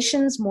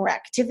revelations, more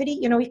activity.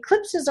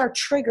 Eclipses are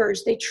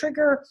triggers. They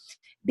trigger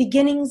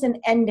beginnings and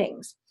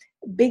endings,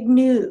 big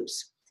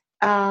news.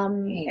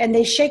 And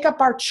they shake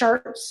up our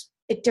charts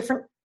at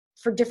different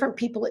for different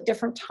people at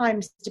different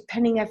times,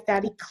 depending if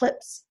that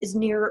eclipse is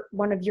near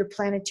one of your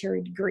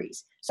planetary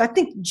degrees. So I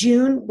think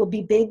June will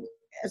be big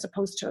as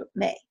opposed to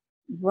May.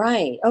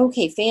 Right.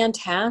 Okay,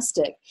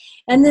 fantastic.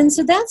 And then,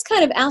 so that's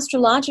kind of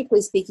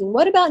astrologically speaking.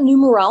 What about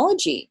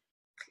numerology?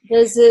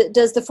 Does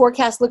the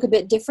forecast look a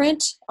bit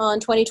different on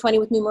 2020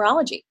 with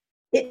numerology?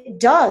 It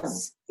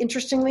does.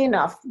 Interestingly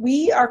enough,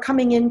 we are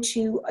coming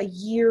into a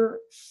year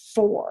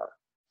 4.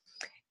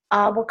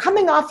 We're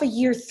coming off a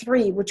year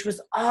 3, which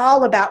was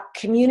all about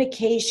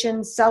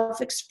communication,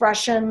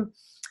 self-expression,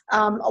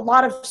 a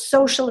lot of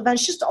social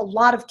events, just a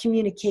lot of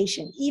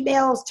communication,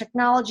 emails,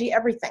 technology,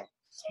 everything.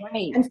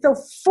 Right. And so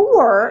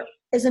 4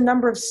 is a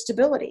number of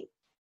stability.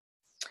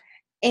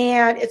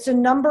 And it's a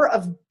number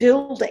of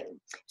building.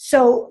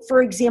 So,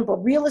 for example,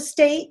 real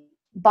estate,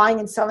 buying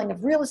and selling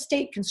of real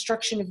estate,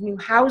 construction of new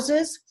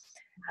houses,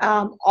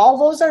 all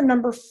those are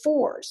number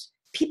 4s.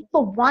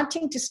 People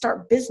wanting to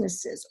start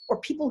businesses or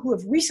people who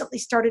have recently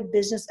started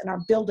business and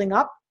are building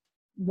up,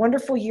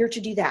 wonderful year to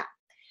do that.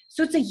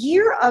 So it's a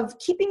year of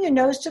keeping your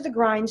nose to the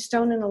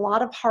grindstone and a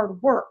lot of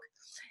hard work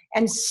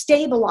and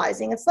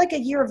stabilizing. It's like a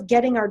year of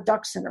getting our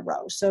ducks in a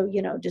row. So,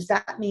 does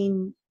that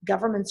mean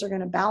governments are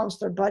going to balance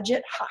their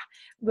budget?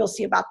 We'll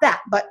see about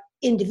that. But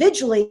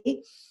individually,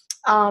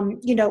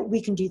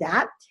 we can do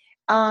that.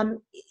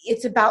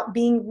 It's about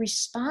being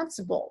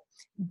responsible,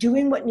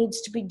 doing what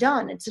needs to be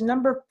done. It's a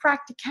number of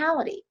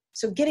practicality.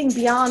 So getting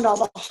beyond all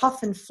the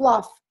huff and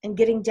fluff and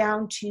getting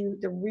down to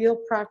the real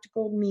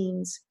practical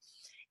means.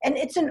 And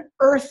it's an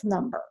earth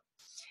number.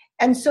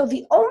 And so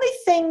the only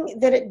thing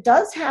that it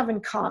does have in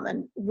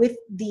common with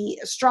the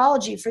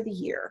astrology for the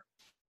year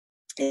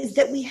is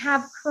that we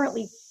have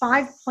currently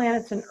 5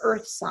 planets in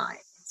earth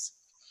signs.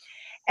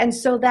 And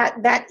so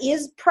that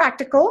is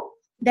practical.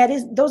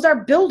 Those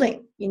are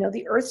building,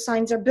 the earth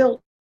signs are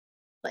building.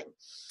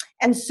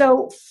 And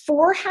so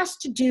 4 has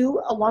to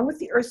do, along with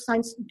the earth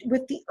signs,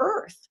 with the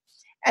earth.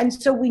 And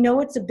so we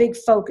know it's a big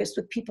focus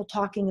with people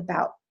talking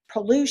about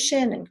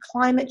pollution and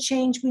climate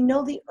change. We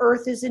know the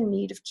earth is in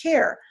need of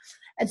care.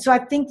 And so I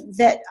think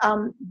that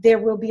there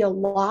will be a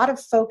lot of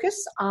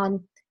focus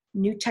on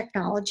new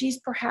technologies,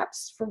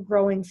 perhaps for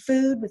growing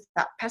food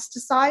without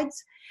pesticides,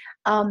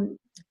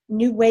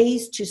 new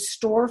ways to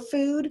store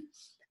food,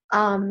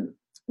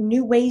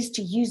 new ways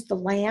to use the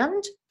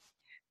land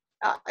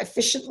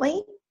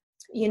efficiently,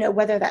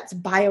 whether that's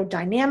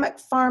biodynamic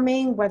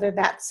farming, whether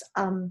that's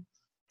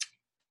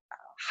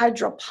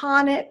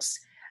hydroponics.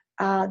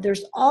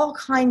 There's all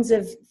kinds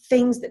of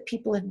things that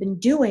people have been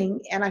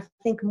doing, and I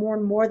think more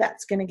and more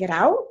that's going to get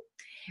out.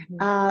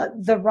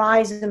 The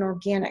rise in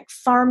organic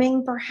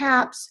farming,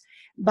 perhaps.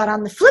 But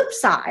on the flip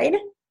side,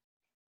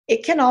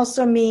 it can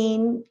also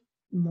mean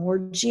more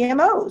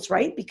GMOs,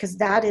 right? Because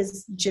that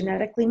is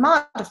genetically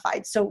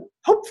modified. So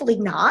hopefully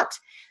not,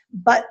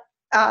 but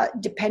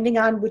depending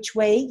on which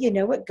way,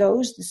 it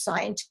goes, the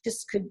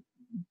scientists could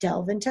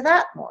delve into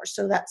that more.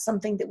 So that's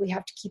something that we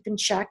have to keep in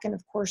check. And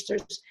of course,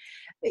 there's,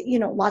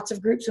 lots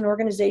of groups and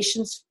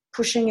organizations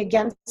pushing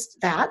against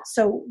that.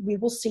 So we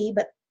will see,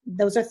 but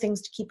those are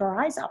things to keep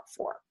our eyes out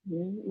for.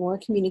 More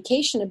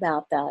communication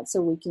about that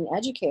so we can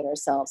educate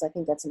ourselves. I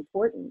think that's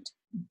important.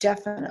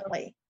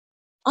 Definitely.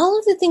 All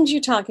of the things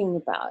you're talking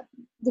about,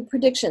 the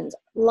predictions,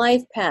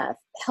 life path,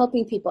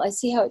 helping people. I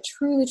see how it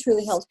truly,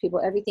 truly helps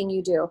people, everything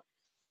you do.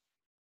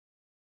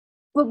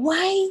 But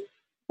why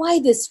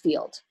this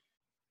field?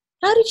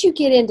 How did you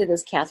get into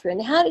this,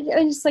 Catherine? I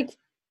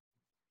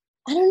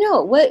don't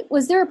know.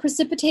 Was there a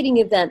precipitating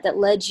event that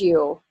led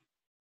you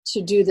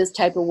to do this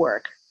type of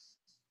work?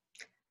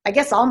 I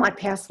guess all my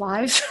past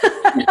lives.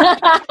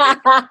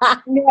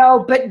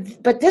 No,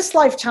 but this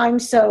lifetime.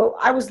 So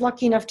I was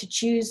lucky enough to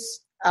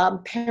choose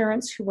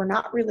parents who were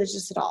not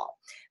religious at all.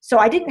 So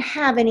I didn't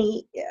have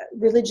any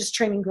religious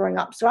training growing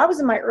up. So I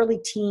was in my early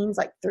teens,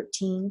 like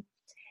 13.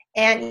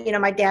 And,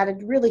 my dad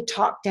had really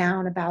talked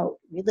down about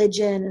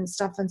religion and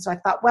stuff. And so I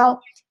thought, well,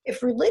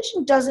 if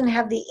religion doesn't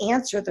have the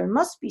answer, there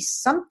must be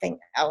something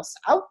else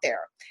out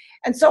there.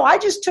 And so I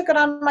just took it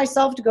on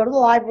myself to go to the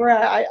library.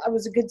 I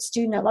was a good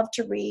student. I loved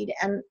to read,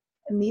 and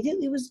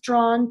immediately was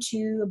drawn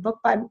to a book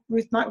by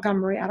Ruth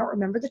Montgomery. I don't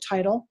remember the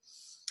title,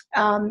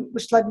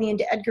 which led me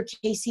into Edgar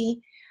Cayce,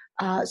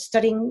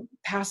 studying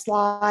past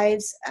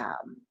lives,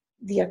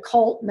 the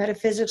occult,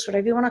 metaphysics,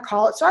 whatever you want to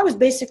call it. So I was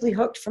basically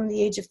hooked from the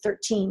age of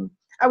 13.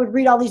 I would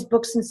read all these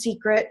books in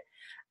secret,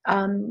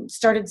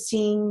 started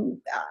seeing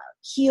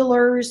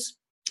healers.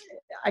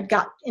 I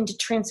got into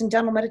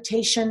transcendental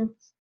meditation,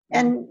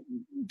 and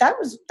that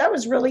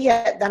was really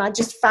it. Then I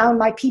just found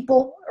my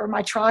people, or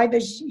my tribe,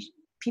 as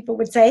people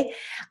would say,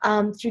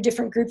 through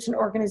different groups and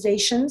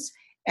organizations.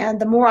 And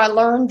the more I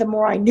learned, the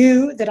more I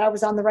knew that I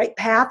was on the right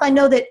path. I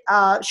know that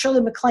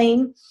Shirley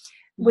MacLaine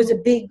was a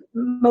big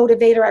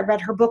motivator. I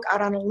read her book,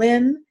 Out on a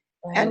Limb,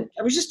 and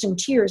I was just in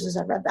tears as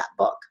I read that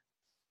book.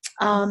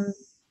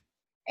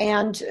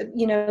 And,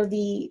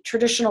 the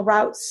traditional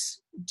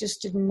routes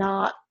just did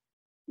not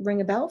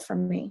ring a bell for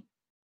me.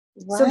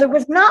 So there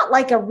was not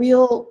like a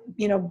real,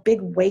 big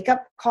wake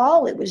up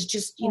call. It was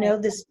just,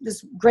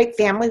 this great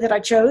family that I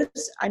chose,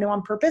 I know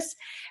on purpose,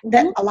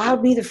 that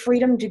allowed me the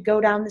freedom to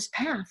go down this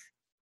path.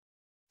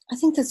 I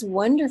think that's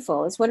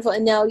wonderful. It's wonderful.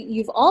 And now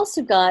you've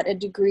also got a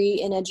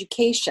degree in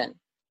education.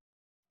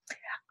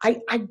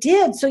 I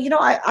did. So,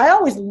 I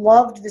always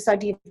loved this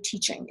idea of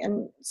teaching.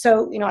 And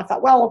so, I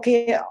thought, well,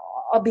 okay,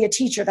 I'll be a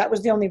teacher. That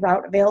was the only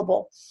route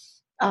available.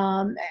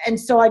 And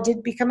so I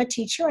did become a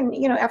teacher. And,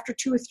 after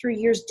 2 or 3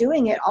 years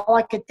doing it, all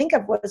I could think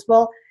of was,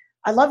 well,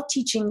 I love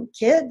teaching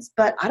kids,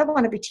 but I don't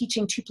want to be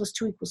teaching 2 +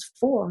 2 =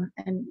 4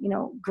 and,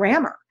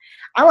 grammar.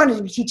 I wanted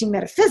to be teaching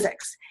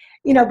metaphysics,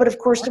 but of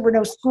course there were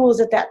no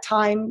schools at that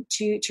time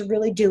to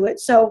really do it.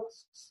 So,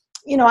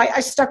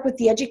 I stuck with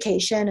the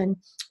education and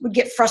would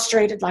get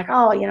frustrated, like,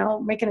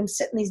 making them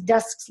sit in these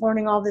desks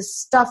learning all this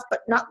stuff,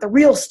 but not the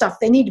real stuff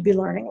they need to be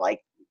learning, like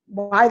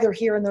why they're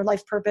here and their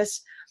life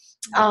purpose.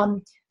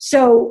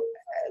 So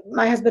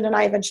my husband and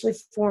I eventually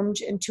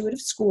formed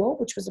Intuitive School,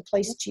 which was a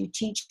place to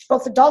teach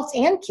both adults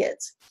and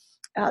kids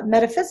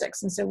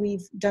metaphysics. And so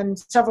we've done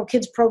several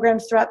kids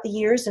programs throughout the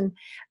years and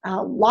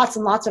lots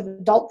and lots of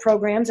adult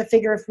programs. I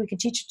figure if we can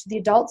teach it to the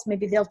adults,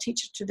 maybe they'll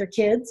teach it to their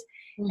kids.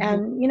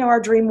 And,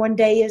 our dream one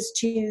day is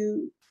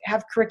to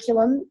have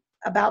curriculum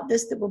about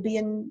this that will be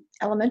in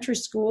elementary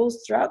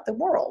schools throughout the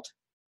world.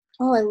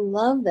 Oh, I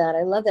love that.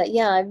 I love that.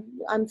 Yeah,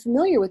 I'm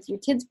familiar with your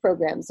kids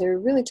programs. They're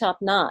really top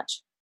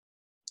notch.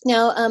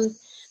 Now,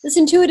 this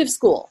Intuitive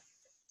School,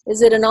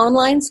 is it an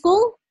online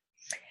school?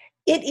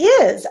 It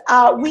is.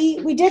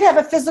 We did have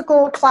a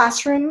physical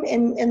classroom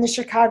in the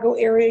Chicago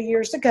area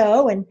years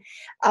ago, and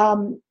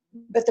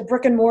but the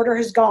brick and mortar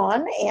has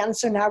gone, and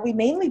so now we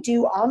mainly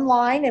do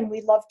online, and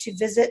we love to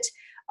visit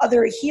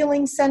other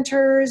healing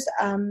centers,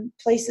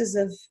 places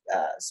of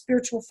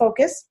spiritual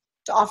focus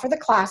to offer the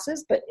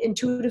classes, but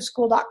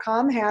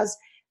intuitiveschool.com has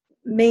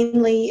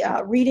mainly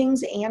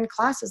readings and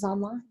classes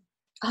online.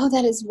 Oh,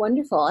 that is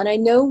wonderful. And I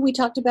know we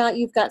talked about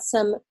you've got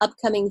some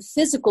upcoming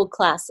physical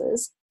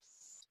classes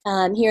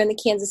here in the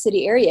Kansas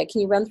City area. Can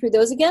you run through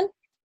those again?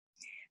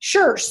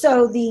 Sure.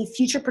 So the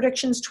Future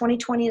Predictions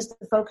 2020 is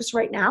the focus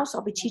right now. So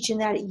I'll be teaching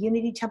that at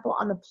Unity Temple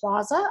on the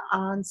Plaza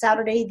on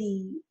Saturday,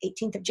 the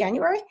 18th of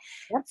January.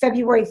 Yep.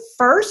 February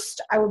 1st,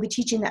 I will be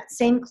teaching that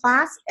same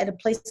class at a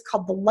place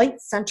called the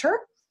Light Center,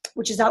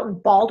 which is out in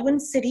Baldwin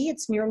City.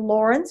 It's near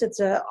Lawrence.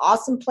 It's an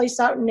awesome place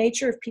out in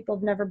nature if people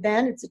have never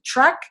been. It's a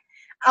trek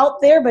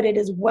out there, but it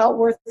is well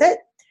worth it.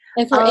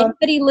 And for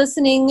anybody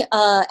listening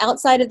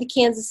outside of the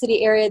Kansas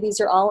City area, these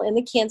are all in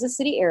the Kansas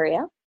City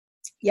area.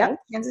 Yep,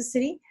 Kansas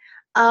City.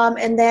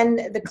 And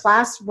then the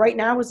class right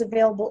now is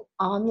available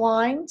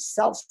online,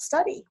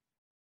 self-study.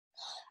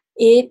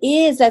 It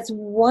is. That's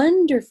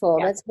wonderful.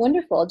 Yeah. That's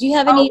wonderful. Do you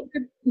have any?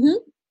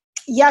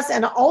 Yes,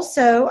 and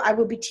also I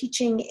will be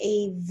teaching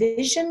a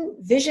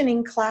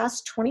visioning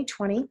class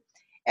 2020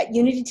 at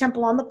Unity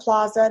Temple on the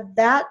Plaza.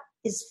 That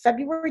is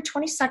February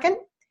 22nd.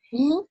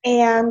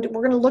 And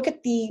we're going to look at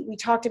we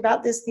talked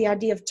about this, the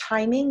idea of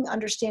timing,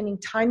 understanding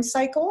time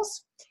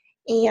cycles,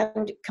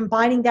 and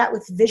combining that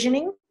with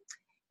visioning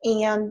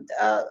and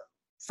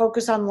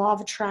focus on law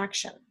of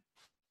attraction.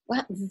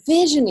 Wow,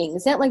 visioning.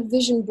 Is that like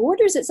vision board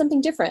or is it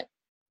something different?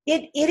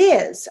 It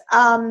is.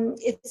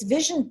 It's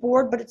vision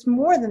board, but it's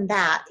more than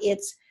that.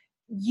 It's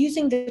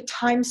using the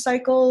time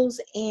cycles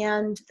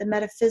and the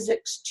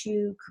metaphysics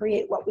to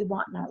create what we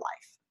want in our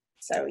life.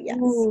 So, yes.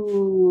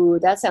 Ooh,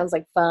 that sounds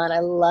like fun. I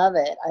love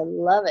it. I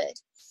love it.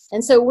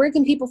 And so where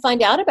can people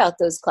find out about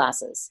those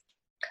classes?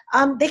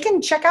 They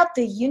can check out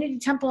the Unity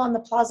Temple on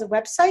the Plaza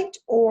website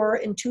or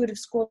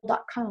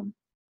intuitiveschool.com.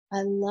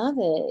 I love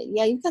it.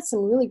 Yeah, you've got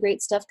some really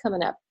great stuff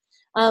coming up.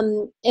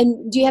 And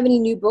do you have any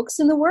new books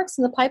in the works,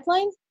 in the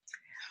pipeline?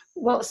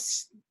 Well,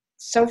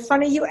 so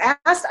funny you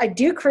asked. I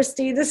do,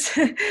 Christy. This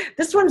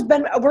one's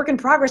been a work in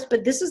progress,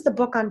 but this is the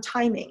book on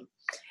timing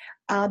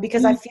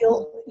because I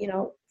feel,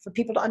 for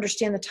people to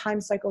understand the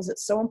time cycles,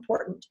 it's so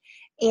important.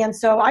 And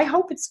so I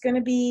hope it's going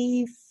to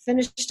be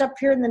finished up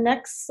here in the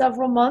next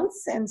several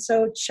months. And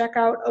so check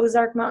out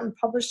Ozark Mountain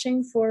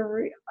Publishing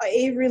for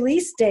a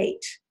release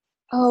date.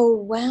 Oh,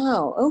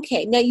 wow.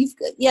 Okay. Now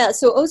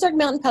so Ozark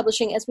Mountain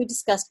Publishing, as we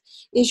discussed,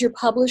 is your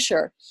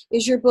publisher.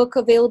 Is your book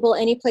available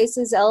any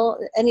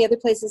other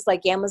places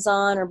like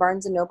Amazon or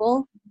Barnes &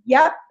 Noble?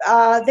 Yep.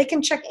 They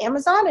can check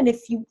Amazon. And if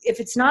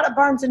it's not at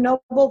Barnes &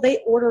 Noble, they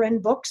order in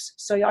books.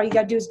 So all you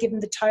got to do is give them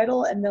the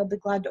title and they'll be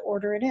glad to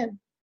order it in.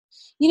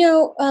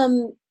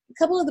 A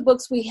couple of the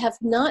books we have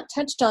not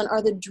touched on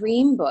are the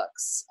dream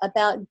books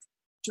about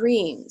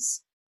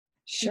dreams.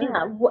 Sure.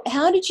 Yeah.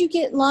 How did you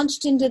get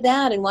launched into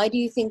that, and why do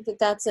you think that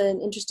that's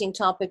an interesting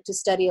topic to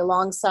study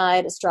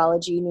alongside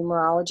astrology,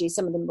 numerology,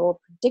 some of the more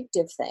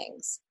predictive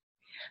things?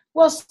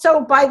 Well,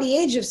 so by the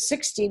age of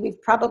 60,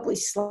 we've probably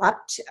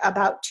slept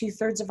about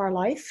 2/3 of our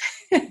life.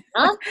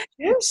 Huh?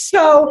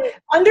 So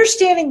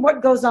understanding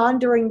what goes on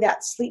during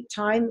that sleep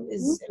time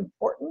is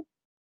important.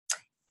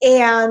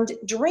 And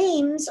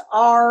dreams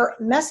are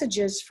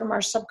messages from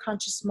our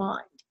subconscious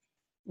mind,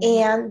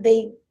 and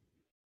they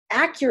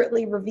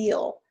accurately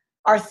reveal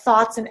our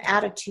thoughts and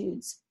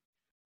attitudes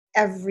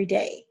every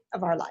day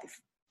of our life.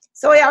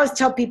 So I always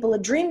tell people a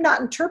dream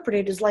not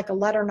interpreted is like a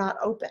letter not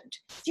opened.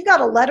 If you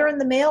got a letter in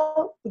the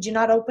mail, would you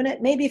not open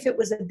it? Maybe if it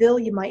was a bill,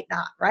 you might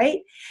not, right?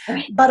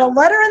 But a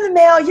letter in the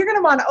mail, you're going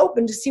to want to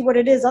open to see what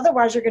it is.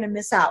 Otherwise, you're going to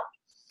miss out.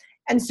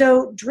 And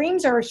so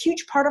dreams are a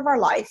huge part of our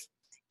life.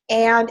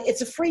 And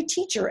it's a free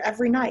teacher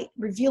every night,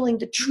 revealing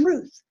the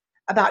truth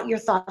about your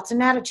thoughts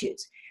and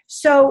attitudes.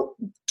 So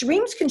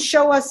dreams can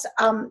show us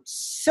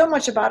so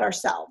much about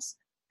ourselves,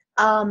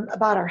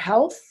 about our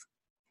health.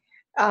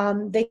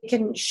 They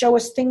can show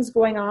us things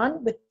going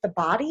on with the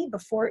body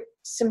before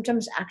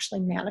symptoms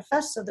actually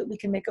manifest so that we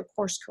can make a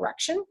course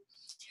correction.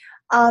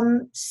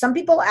 Some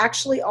people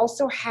actually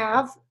also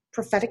have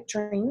prophetic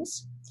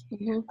dreams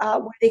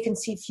where they can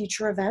see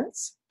future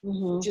events,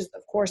 which is,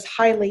 of course,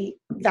 highly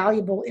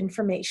valuable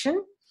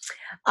information.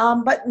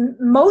 But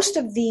most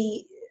of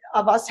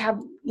us have,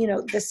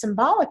 the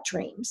symbolic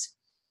dreams.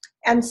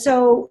 And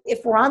so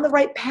if we're on the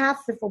right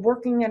path, if we're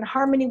working in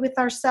harmony with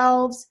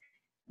ourselves,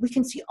 we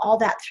can see all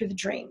that through the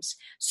dreams.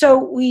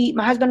 So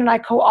my husband and I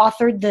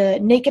co-authored the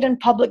Naked in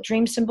Public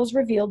Dream Symbols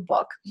Revealed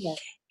book. Yes.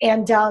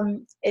 And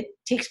it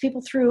takes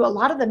people through a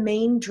lot of the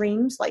main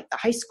dreams, like the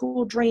high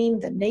school dream,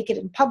 the naked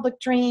in public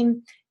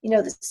dream,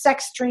 the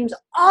sex dreams,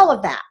 all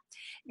of that.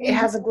 It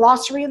has a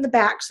glossary in the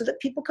back so that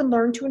people can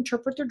learn to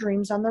interpret their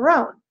dreams on their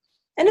own.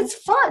 And it's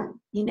fun.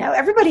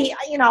 Everybody,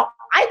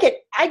 I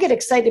get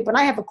excited when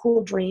I have a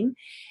cool dream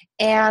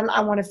and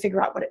I want to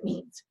figure out what it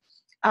means.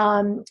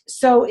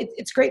 So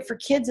it's great for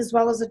kids as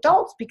well as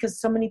adults because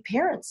so many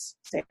parents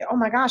say, oh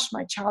my gosh,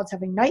 my child's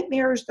having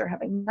nightmares. They're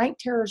having night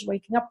terrors,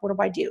 waking up. What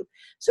do I do?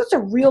 So it's a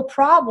real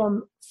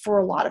problem for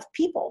a lot of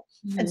people.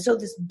 And so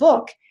this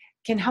book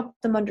can help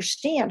them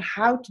understand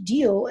how to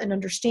deal and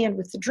understand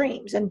with the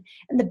dreams. And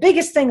the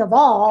biggest thing of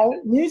all,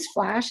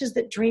 newsflash, is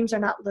that dreams are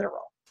not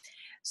literal.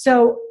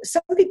 So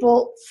some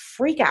people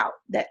freak out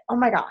that, oh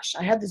my gosh,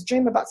 I had this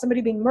dream about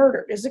somebody being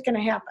murdered. Is it going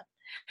to happen?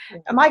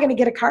 Am I going to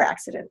get a car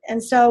accident?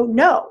 And so,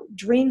 no,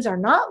 dreams are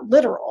not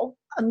literal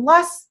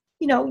unless,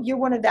 you're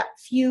one of that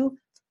few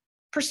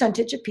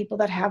percentage of people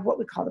that have what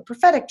we call the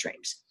prophetic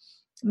dreams.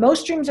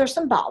 Most dreams are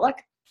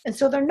symbolic, and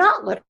so they're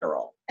not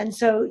literal. And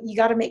so you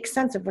got to make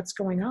sense of what's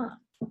going on.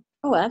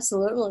 Oh,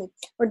 absolutely.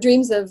 Or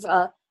dreams of,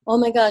 oh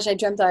my gosh, I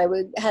dreamt I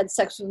had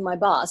sex with my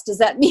boss. Does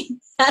that mean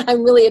that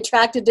I'm really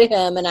attracted to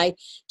him and I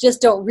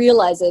just don't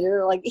realize it?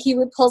 Or like he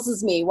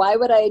repulses me. Why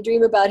would I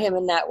dream about him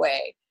in that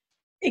way?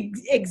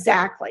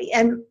 Exactly.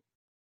 And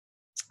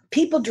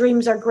people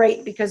dreams are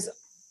great because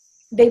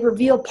they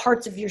reveal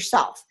parts of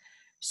yourself.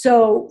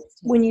 So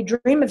when you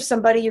dream of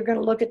somebody, you're going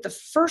to look at the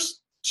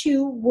first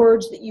two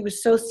words that you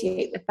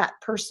associate with that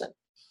person.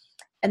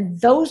 And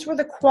those were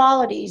the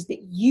qualities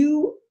that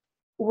you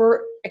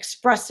were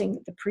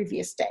expressing the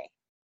previous day.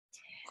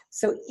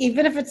 So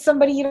even if it's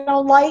somebody you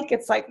don't like,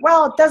 it's like,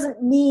 well, it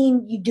doesn't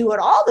mean you do it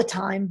all the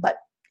time, but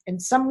in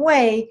some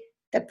way,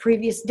 that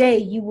previous day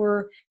you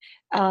were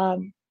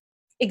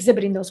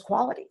exhibiting those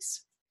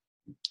qualities.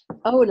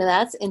 Oh, now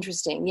that's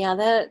interesting. Yeah,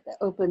 that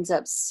opens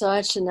up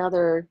such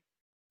another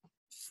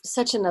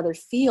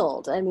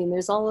field. I mean,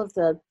 there's all of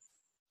the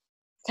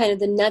kind of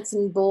the nuts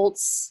and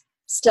bolts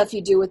stuff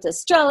you do with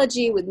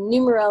astrology, with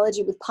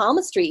numerology, with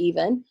palmistry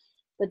even.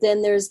 But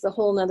then there's the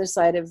whole other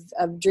side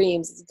of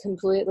dreams. It's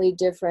completely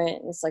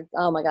different. It's like,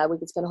 oh my God, we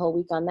could spend a whole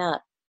week on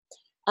that.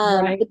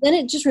 Right. But then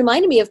it just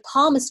reminded me of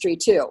palmistry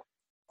too.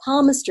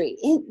 Palmistry.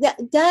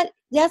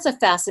 That's a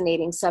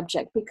fascinating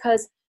subject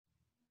because,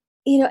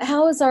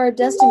 how is our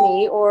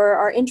destiny or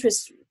our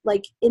interest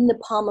like in the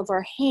palm of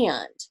our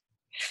hand?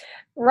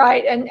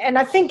 Right. And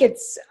I think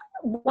it's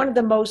one of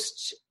the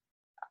most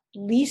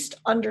least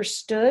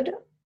understood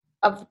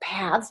of the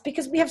paths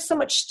because we have so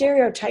much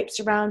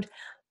stereotypes around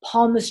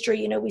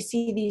palmistry. We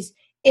see these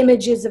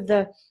images of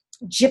the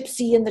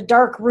gypsy in the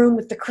dark room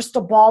with the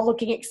crystal ball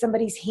looking at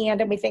somebody's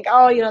hand and we think,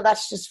 oh,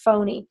 that's just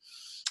phony.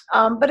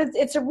 But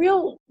it's a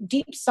real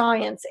deep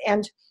science,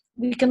 and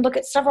we can look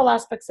at several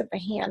aspects of the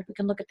hand. We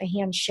can look at the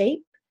hand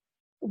shape.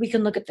 We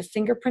can look at the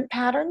fingerprint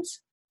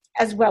patterns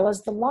as well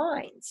as the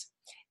lines.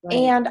 Right.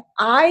 And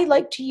I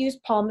like to use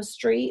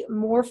palmistry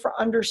more for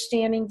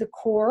understanding the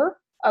core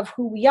of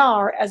who we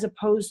are as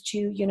opposed to,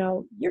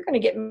 you're going to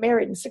get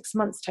married in 6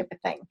 months type of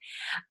thing.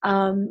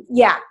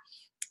 Yeah.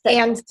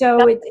 And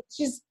so it's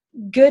just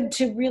good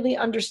to really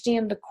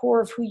understand the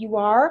core of who you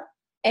are.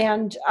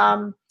 And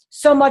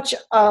so much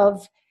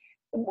of,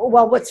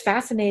 what's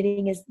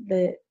fascinating is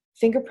the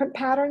fingerprint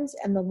patterns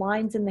and the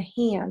lines in the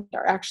hand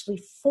are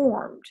actually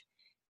formed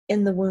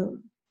in the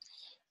womb.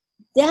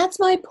 That's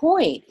my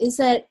point, is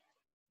that,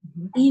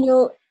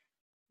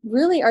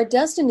 really our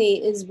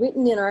destiny is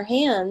written in our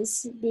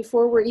hands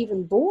before we're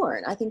even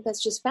born. I think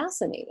that's just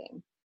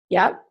fascinating.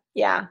 Yep.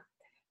 Yeah.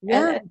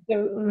 Yeah.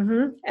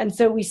 And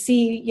so we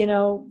see,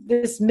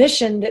 this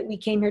mission that we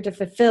came here to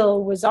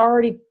fulfill was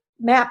already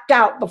mapped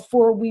out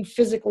before we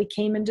physically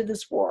came into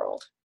this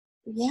world.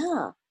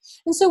 Yeah.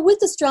 And so with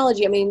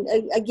astrology, I mean,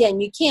 again,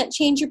 you can't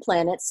change your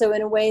planet. So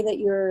in a way that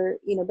you're,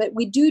 but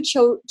we do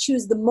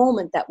choose the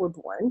moment that we're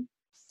born.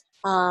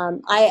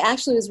 I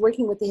actually was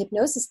working with a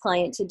hypnosis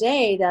client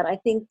today that I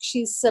think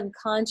she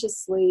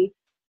subconsciously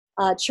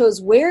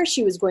chose where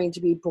she was going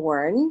to be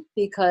born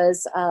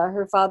because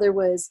her father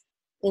was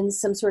in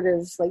some sort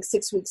of like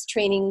 6 weeks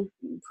training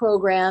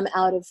program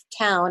out of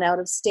town, out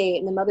of state,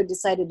 and the mother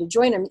decided to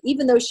join him,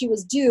 even though she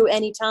was due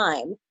any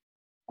time.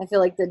 I feel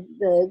like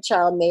the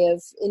child may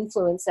have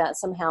influenced that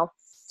somehow.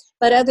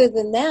 But other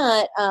than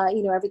that,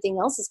 everything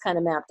else is kind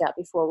of mapped out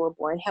before we're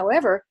born.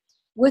 However,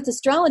 with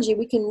astrology,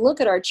 we can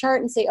look at our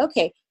chart and say,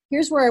 okay,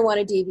 here's where I want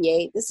to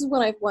deviate. This is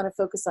what I want to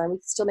focus on. We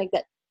can still make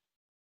that.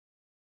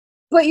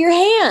 But your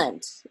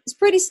hand is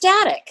pretty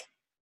static.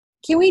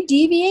 Can we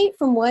deviate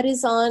from what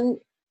is on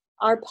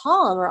our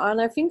palm or on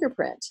our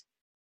fingerprint?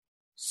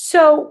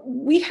 So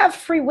we have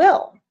free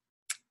will.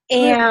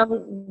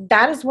 And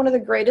that is one of the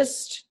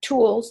greatest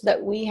tools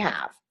that we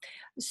have.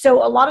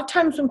 So a lot of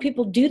times when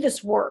people do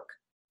this work,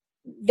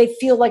 they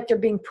feel like they're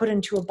being put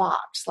into a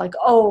box. Like,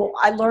 oh,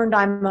 I learned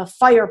I'm a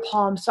fire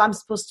palm, so I'm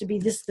supposed to be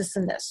this, this,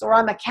 and this. Or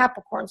I'm a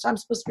Capricorn, so I'm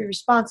supposed to be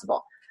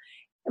responsible.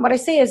 And what I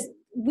say is,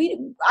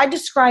 I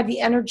describe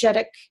the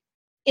energetic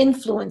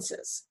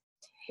influences.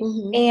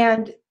 Mm-hmm.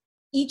 And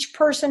each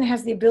person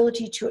has the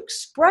ability to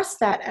express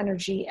that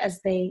energy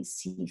as they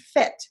see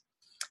fit.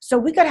 So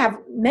we could have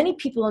many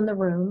people in the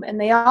room and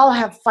they all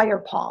have fire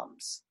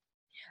palms,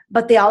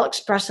 but they all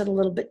express it a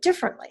little bit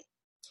differently.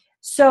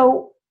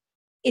 So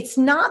it's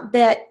not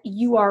that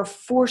you are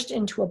forced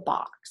into a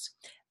box.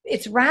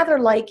 It's rather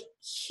like,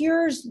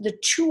 here's the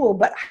tool,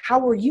 but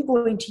how are you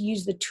going to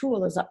use the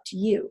tool is up to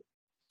you.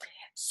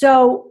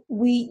 So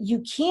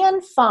you can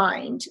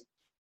find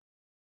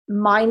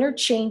minor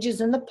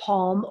changes in the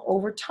palm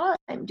over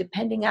time,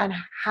 depending on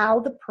how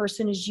the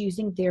person is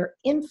using their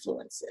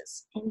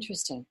influences.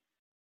 Interesting.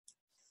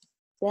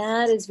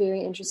 That is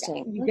very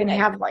interesting. You can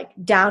have like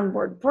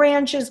downward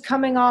branches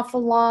coming off a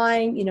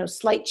line,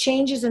 slight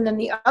changes. And then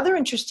the other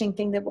interesting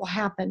thing that will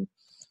happen,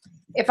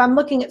 if I'm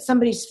looking at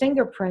somebody's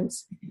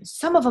fingerprints,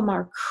 some of them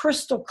are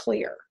crystal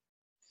clear.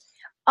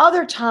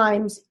 Other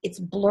times it's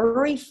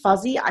blurry,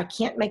 fuzzy. I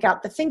can't make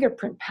out the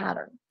fingerprint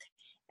pattern.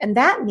 And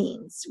that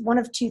means one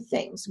of two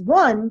things.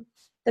 One,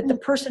 that the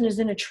person is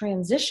in a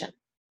transition.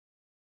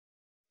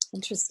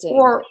 Interesting.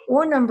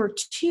 Or number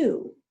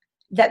two,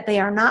 that they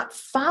are not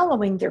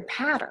following their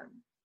pattern.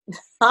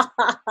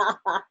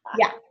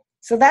 Yeah.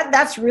 So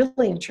that's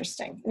really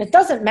interesting. And it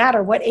doesn't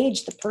matter what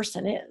age the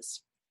person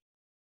is.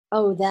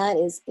 Oh, that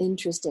is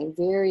interesting.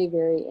 Very,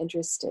 very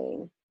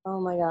interesting. Oh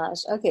my gosh.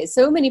 Okay.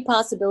 So many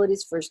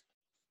possibilities for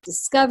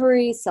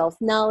discovery,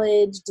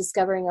 self-knowledge,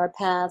 discovering our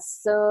paths.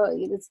 So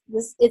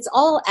it's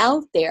all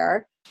out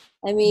there.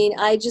 I mean,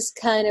 I just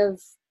kind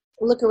of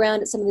look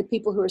around at some of the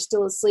people who are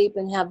still asleep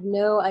and have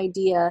no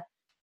idea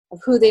of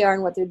who they are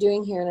and what they're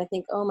doing here. And I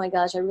think, oh my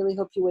gosh, I really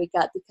hope you wake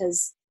up,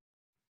 because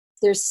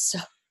this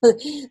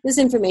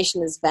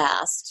information is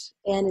vast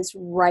and it's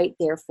right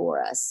there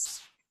for us.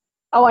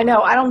 Oh, I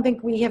know. I don't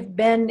think we have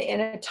been in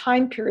a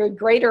time period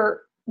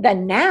greater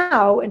than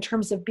now in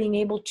terms of being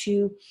able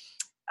to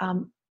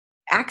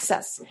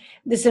access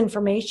this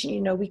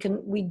information.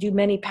 We do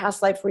many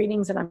past life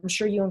readings, and I'm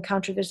sure you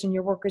encounter this in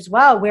your work as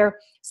well, where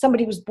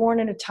somebody was born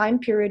in a time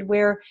period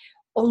where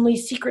only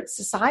secret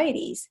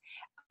societies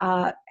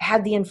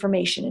had the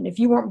information. And if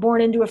you weren't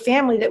born into a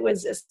family that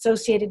was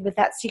associated with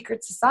that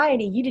secret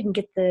society, you didn't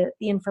get the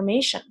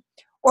information.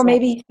 Or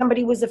maybe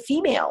somebody was a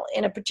female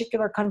in a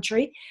particular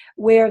country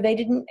where they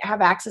didn't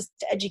have access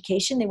to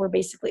education. They were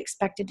basically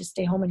expected to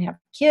stay home and have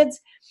kids.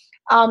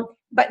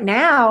 But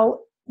now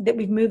that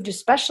we've moved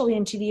especially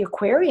into the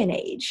Aquarian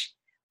age,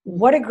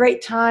 what a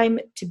great time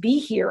to be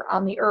here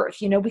on the earth.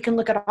 We can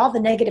look at all the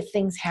negative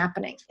things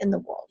happening in the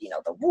world,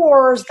 the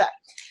wars,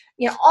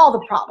 all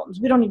the problems.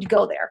 We don't need to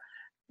go there.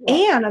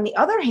 And on the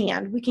other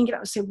hand, we can get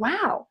out and say,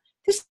 wow,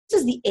 this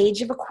is the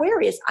age of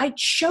Aquarius. I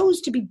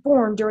chose to be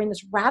born during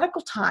this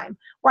radical time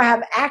where I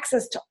have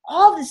access to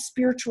all this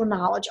spiritual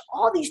knowledge,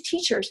 all these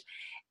teachers.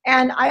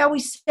 And I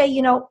always say,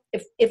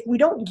 if we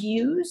don't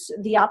use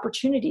the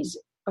opportunities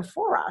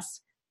before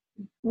us,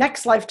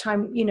 next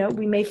lifetime,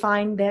 we may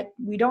find that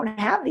we don't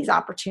have these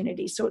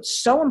opportunities. So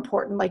it's so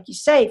important, like you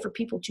say, for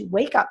people to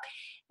wake up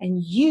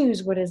and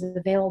use what is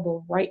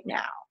available right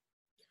now.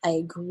 I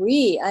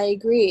agree.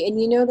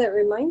 And that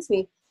reminds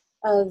me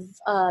of,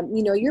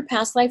 your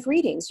past life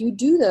readings. You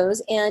do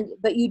those,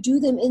 but you do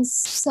them in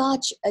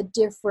such a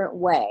different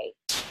way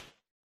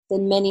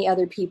than many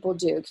other people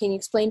do. Can you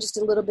explain just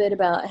a little bit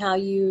about how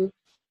you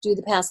do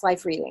the past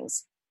life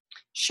readings?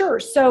 Sure.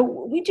 So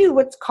we do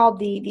what's called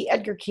the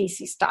Edgar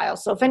Cayce style.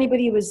 So if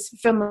anybody was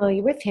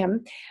familiar with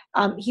him,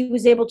 he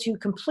was able to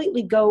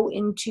completely go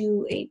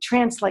into a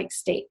trance-like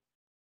state.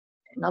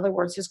 In other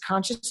words, his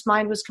conscious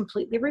mind was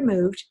completely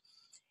removed.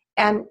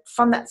 And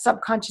from that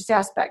subconscious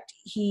aspect,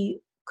 he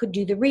could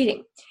do the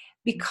reading,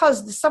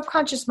 because the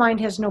subconscious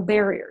mind has no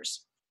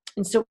barriers.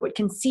 And so it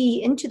can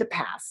see into the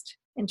past,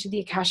 into the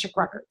Akashic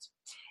records.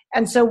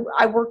 And so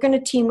I work in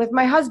a team with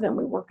my husband.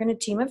 We work in a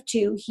team of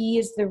two. He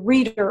is the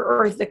reader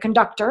or the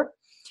conductor,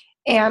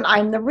 and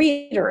I'm the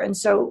reader. And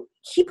so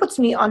he puts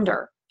me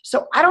under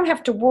So I don't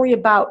have to worry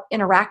about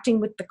interacting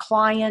with the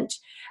client,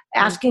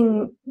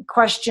 asking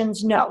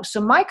questions. No.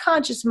 So my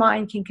conscious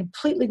mind can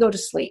completely go to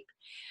sleep.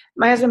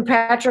 My husband,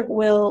 Patrick,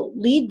 will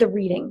lead the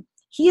reading.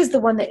 He is the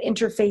one that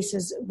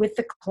interfaces with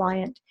the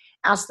client,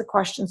 asks the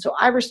question. So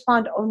I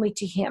respond only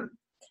to him.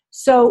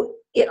 So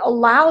it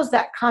allows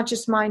that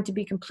conscious mind to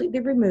be completely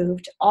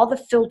removed. All the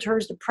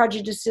filters, the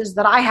prejudices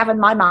that I have in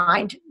my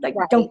mind, like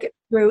don't get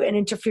through and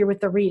interfere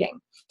with the reading.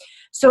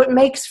 So it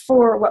makes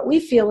for what we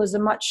feel is a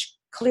much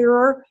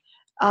clearer,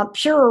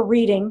 purer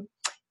reading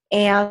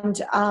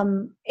and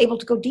able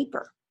to go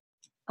deeper.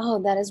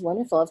 Oh, that is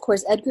wonderful. Of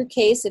course, Edgar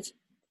Cayce, if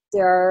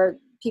there are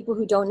people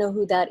who don't know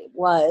who that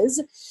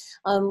was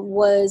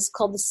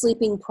called the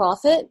Sleeping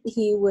Prophet.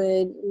 He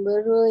would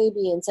literally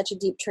be in such a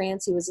deep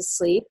trance, he was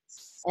asleep.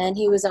 And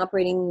he was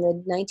operating in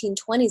the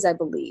 1920s, I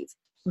believe.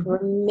 Mm-hmm. There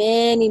were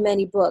many,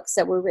 many books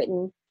that were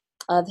written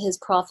of his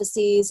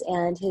prophecies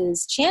and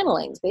his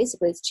channelings.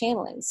 Basically, it's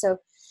channeling. So,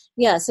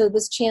 yeah, so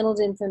this channeled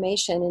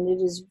information, and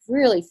it is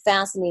really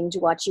fascinating to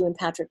watch you and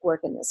Patrick work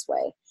in this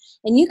way.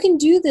 And you can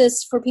do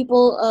this for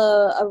people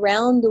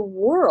around the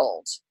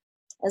world,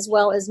 as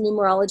well as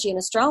numerology and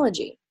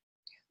astrology.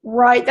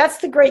 Right. That's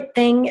the great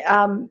thing.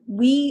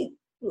 We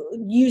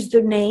use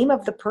the name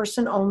of the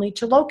person only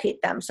to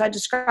locate them. So I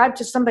described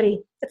to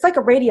somebody, it's like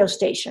a radio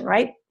station,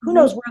 right? Mm-hmm. Who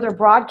knows where they're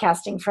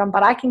broadcasting from,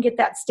 but I can get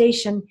that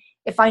station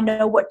if I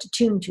know what to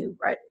tune to,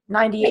 right?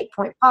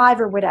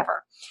 98.5 or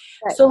whatever.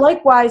 Right. So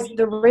likewise,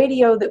 the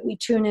radio that we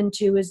tune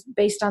into is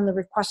based on the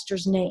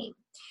requester's name.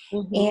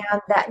 Mm-hmm.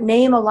 And that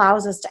name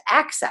allows us to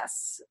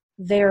access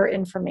their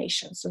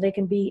information. So they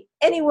can be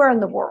anywhere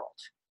in the world.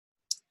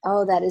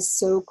 Oh, that is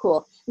so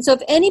cool. And so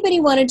if anybody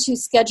wanted to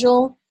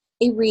schedule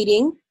a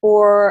reading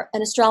or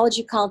an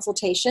astrology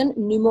consultation,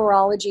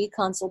 numerology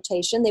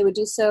consultation, they would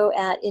do so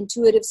at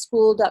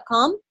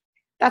intuitiveschool.com.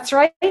 That's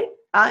right.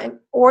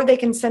 Or they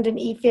can send an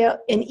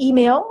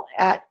email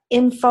at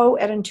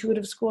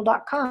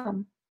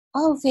info@intuitiveschool.com.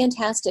 Oh,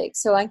 fantastic.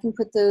 So I can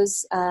put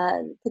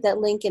that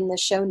link in the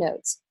show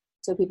notes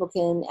so people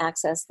can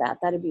access that.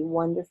 That'd be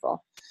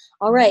wonderful.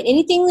 All right.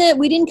 Anything that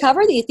we didn't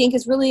cover that you think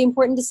is really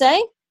important to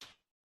say?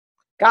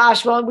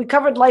 Gosh, well, we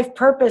covered life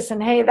purpose,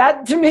 and hey,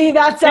 that to me,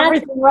 that's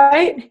everything,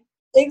 right?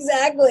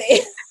 Exactly.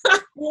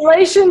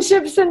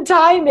 Relationships and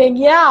timing,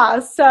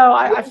 yeah. So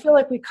I feel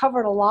like we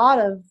covered a lot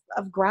of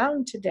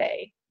ground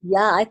today.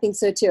 Yeah, I think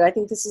so too. I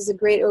think this is a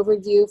great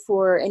overview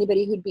for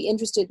anybody who'd be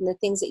interested in the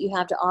things that you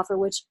have to offer,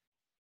 which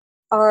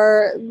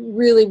are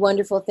really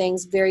wonderful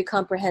things, very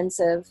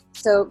comprehensive.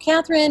 So,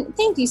 Catherine,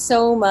 thank you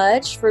so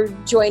much for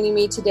joining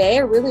me today.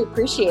 I really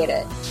appreciate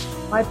it.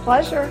 My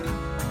pleasure.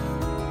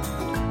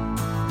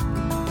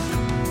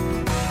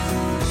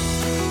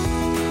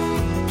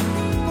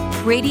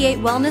 Radiate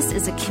Wellness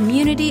is a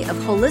community of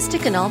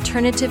holistic and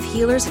alternative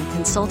healers and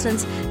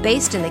consultants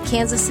based in the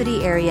Kansas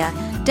City area,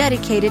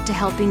 dedicated to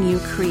helping you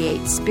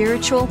create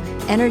spiritual,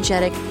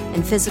 energetic,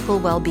 and physical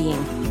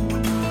well-being.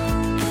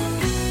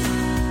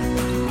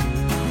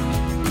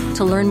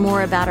 To learn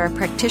more about our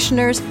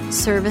practitioners,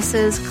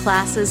 services,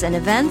 classes, and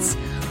events,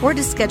 or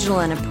to schedule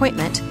an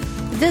appointment,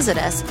 visit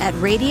us at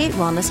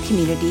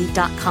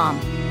radiatewellnesscommunity.com.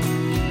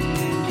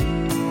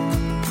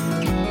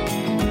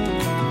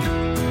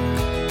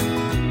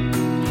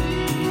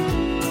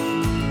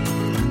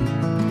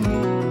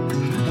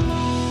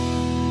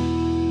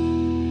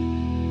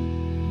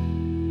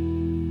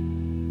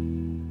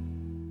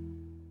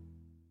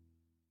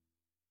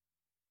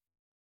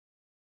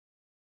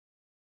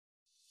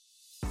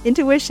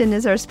 Intuition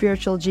is our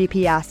spiritual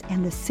GPS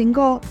and the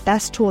single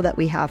best tool that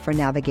we have for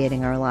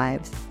navigating our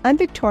lives. I'm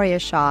Victoria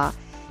Shaw,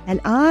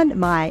 and on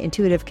my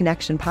Intuitive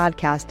Connection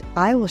podcast,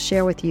 I will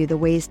share with you the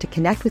ways to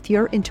connect with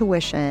your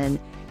intuition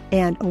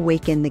and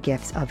awaken the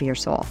gifts of your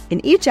soul.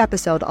 In each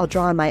episode, I'll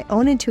draw on my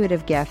own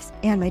intuitive gifts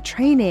and my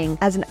training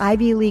as an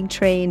Ivy League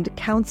trained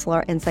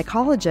counselor and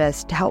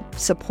psychologist to help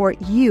support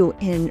you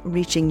in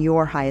reaching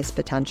your highest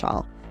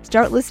potential.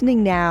 Start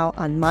listening now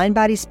on Mind,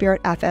 Body,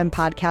 Spirit FM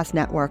Podcast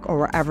Network or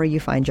wherever you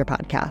find your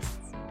podcasts.